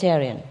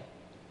vegetarian,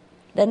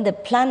 then the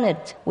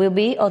planet will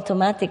be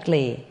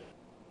automatically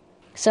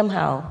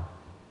somehow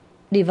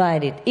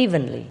divided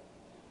evenly.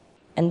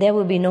 And there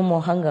will be no more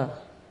hunger.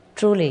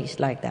 Truly it's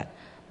like that.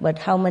 But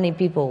how many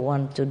people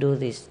want to do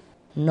this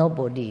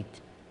noble deed?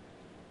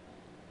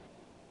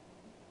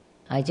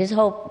 I just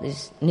hope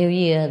this new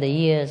year, the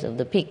years of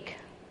the pig,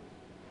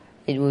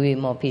 it will be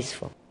more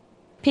peaceful.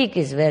 Pig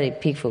is a very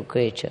peaceful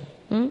creature,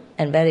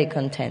 and very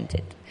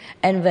contented,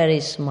 and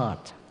very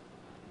smart.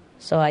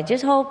 So I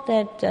just hope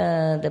that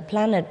the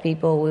planet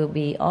people will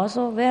be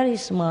also very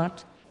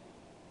smart,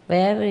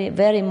 very,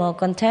 very more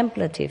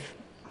contemplative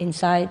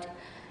inside,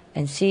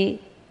 and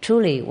see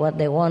truly what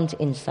they want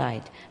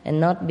inside, and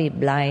not be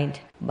blind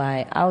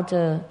by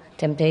outer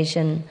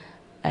temptation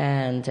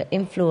and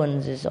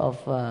influences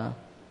of,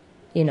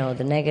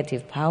 the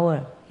negative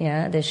power.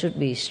 Yeah, they should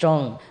be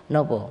strong,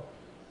 noble.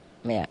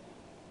 Yeah,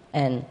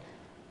 and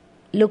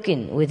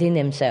looking within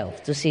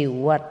themselves to see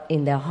what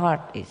in their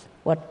heart is.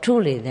 What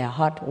truly their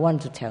heart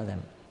wants to tell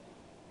them.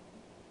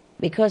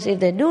 Because if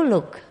they do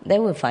look, they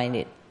will find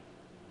it.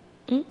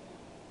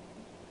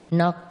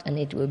 Knock and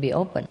it will be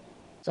open.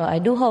 So I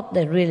do hope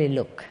they really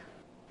look.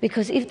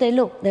 Because if they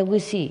look, they will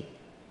see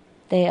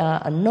they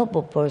are a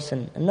noble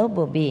person, a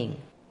noble being.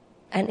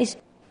 And it's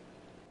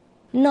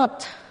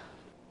not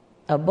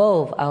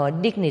above our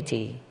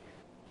dignity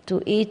to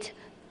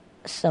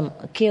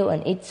kill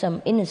and eat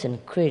some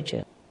innocent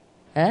creature.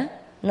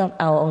 Not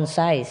our own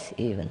size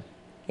even.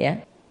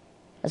 Yeah?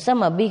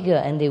 Some are bigger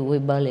and they will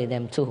bully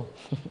them too.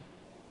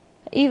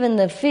 Even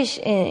the fish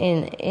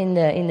in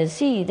the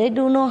sea, they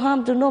do no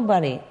harm to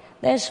nobody.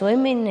 They're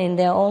swimming in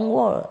their own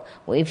world.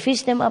 We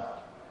fish them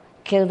up,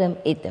 kill them,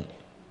 eat them.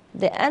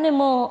 The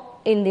animal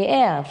in the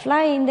air,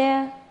 fly in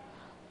there,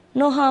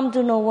 no harm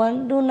to no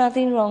one, do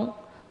nothing wrong.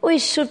 We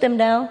shoot them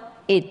down,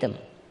 eat them.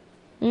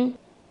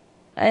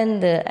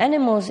 And the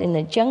animals in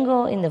the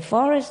jungle, in the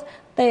forest,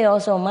 they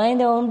also mind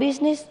their own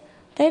business.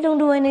 They don't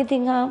do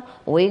anything harm.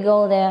 We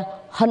go there,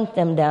 hunt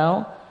them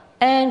down,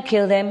 and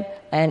kill them,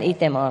 and eat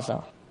them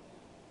also.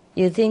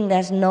 You think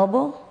that's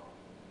noble?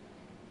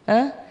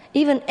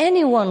 Even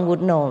anyone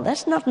would know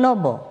that's not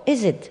noble,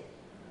 is it?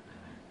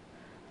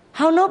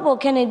 How noble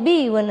can it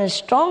be when a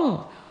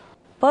strong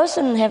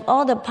person have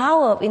all the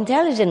power of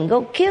intelligence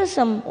go kill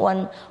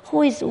someone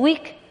who is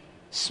weak,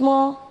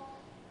 small,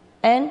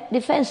 and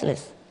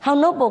defenseless? How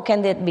noble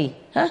can that be?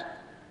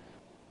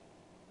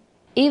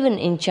 Even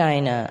in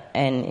China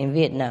and in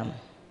Vietnam,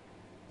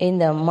 in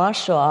the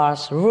martial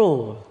arts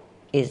rule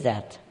is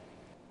that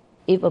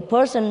if a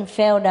person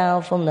fell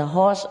down from the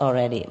horse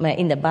already,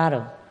 in the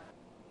battle,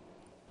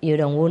 you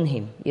don't wound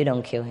him, you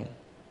don't kill him.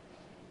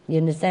 You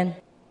understand?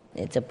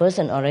 It's a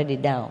person already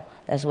down.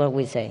 That's what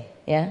we say.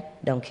 Yeah?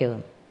 Don't kill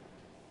him.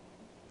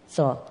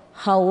 So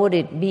how would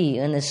it be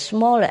in a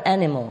smaller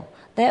animal?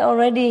 They're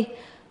already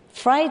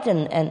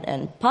frightened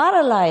and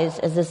paralyzed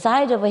at the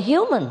sight of a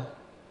human.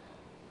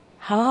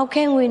 How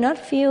can we not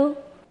feel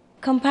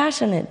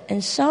compassionate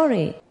and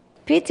sorry,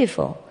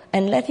 pitiful,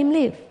 and let him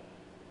live?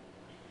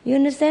 You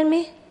understand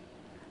me?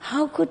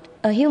 How could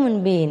a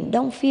human being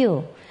don't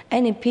feel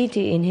any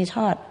pity in his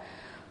heart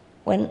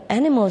when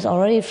animals are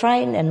already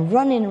frightened and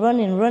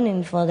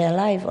running for their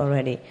life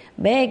already,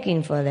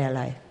 begging for their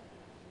life?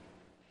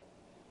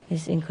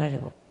 It's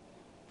incredible.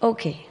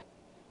 Okay,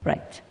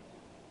 right.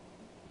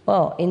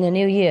 Well, in the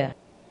new year,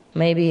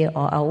 maybe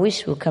our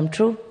wish will come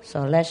true.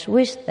 So let's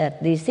wish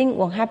that these things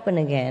won't happen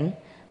again,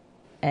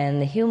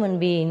 and the human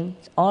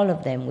beings, all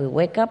of them, will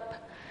wake up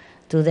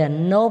to their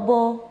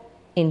noble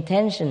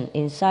intention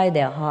inside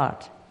their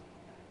heart.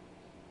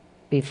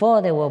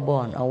 Before they were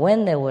born, or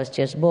when they were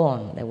just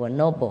born, they were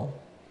noble,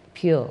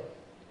 pure,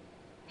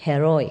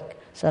 heroic.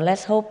 So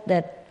let's hope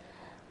that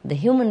the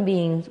human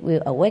beings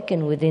will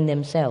awaken within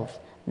themselves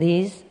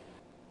these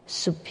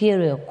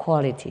superior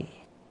quality,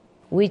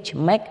 which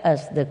make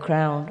us the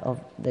crown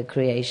of the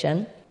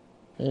creation.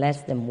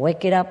 Let them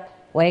wake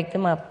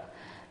them up,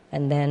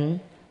 and then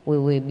we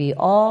will be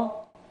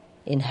all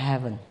in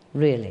heaven,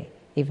 really.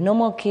 If no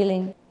more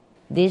killing,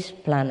 this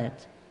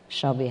planet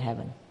shall be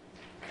heaven.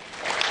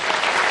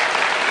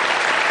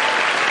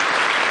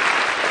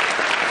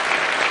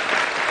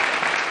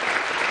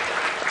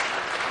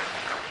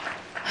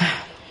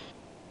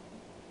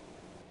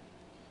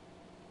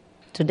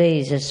 Today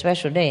is a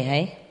special day,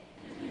 hey?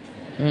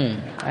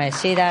 I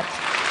see that.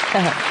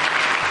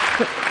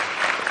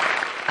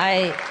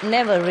 I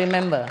never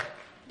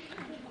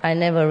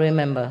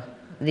remember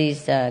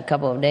these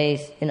couple of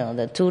days,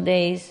 the 2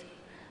 days.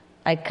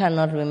 I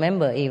cannot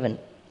remember even.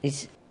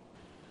 This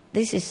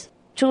is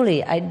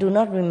truly, I do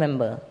not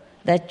remember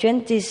that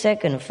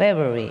 22nd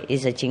February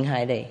is a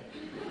Qinghai Day.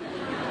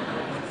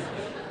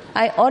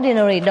 I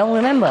ordinarily don't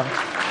remember.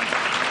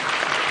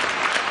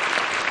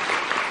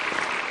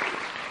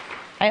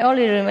 I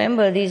only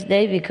remember these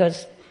days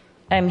because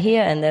I'm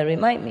here and they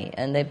remind me,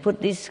 and they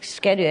put this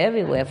schedule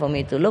everywhere for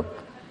me to look.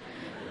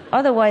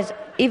 Otherwise,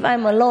 if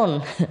I'm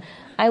alone,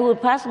 I would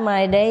pass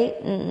my day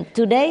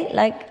today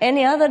like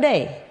any other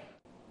day.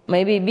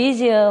 Maybe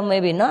busier,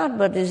 maybe not,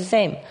 but it's the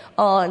same.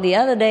 Or the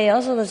other day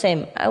also the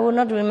same. I would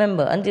not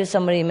remember until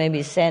somebody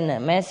maybe send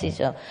a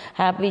message or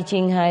Happy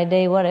Qinghai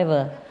Day,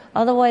 whatever.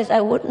 Otherwise,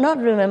 I would not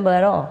remember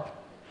at all.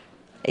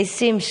 It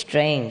seems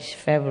strange,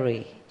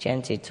 February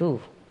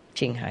 22,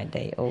 Qinghai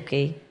Day,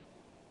 okay?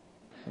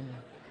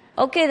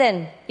 Okay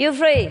then, you're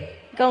free.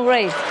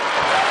 Congrats.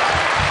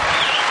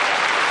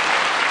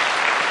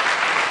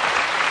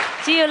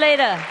 See you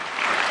later.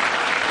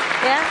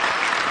 Yeah?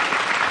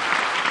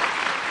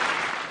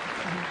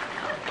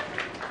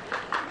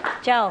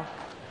 Ciao.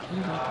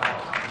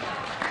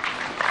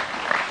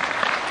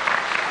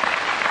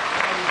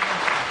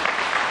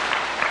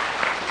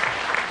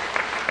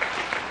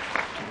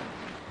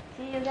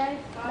 See you guys.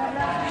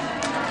 Bye-bye.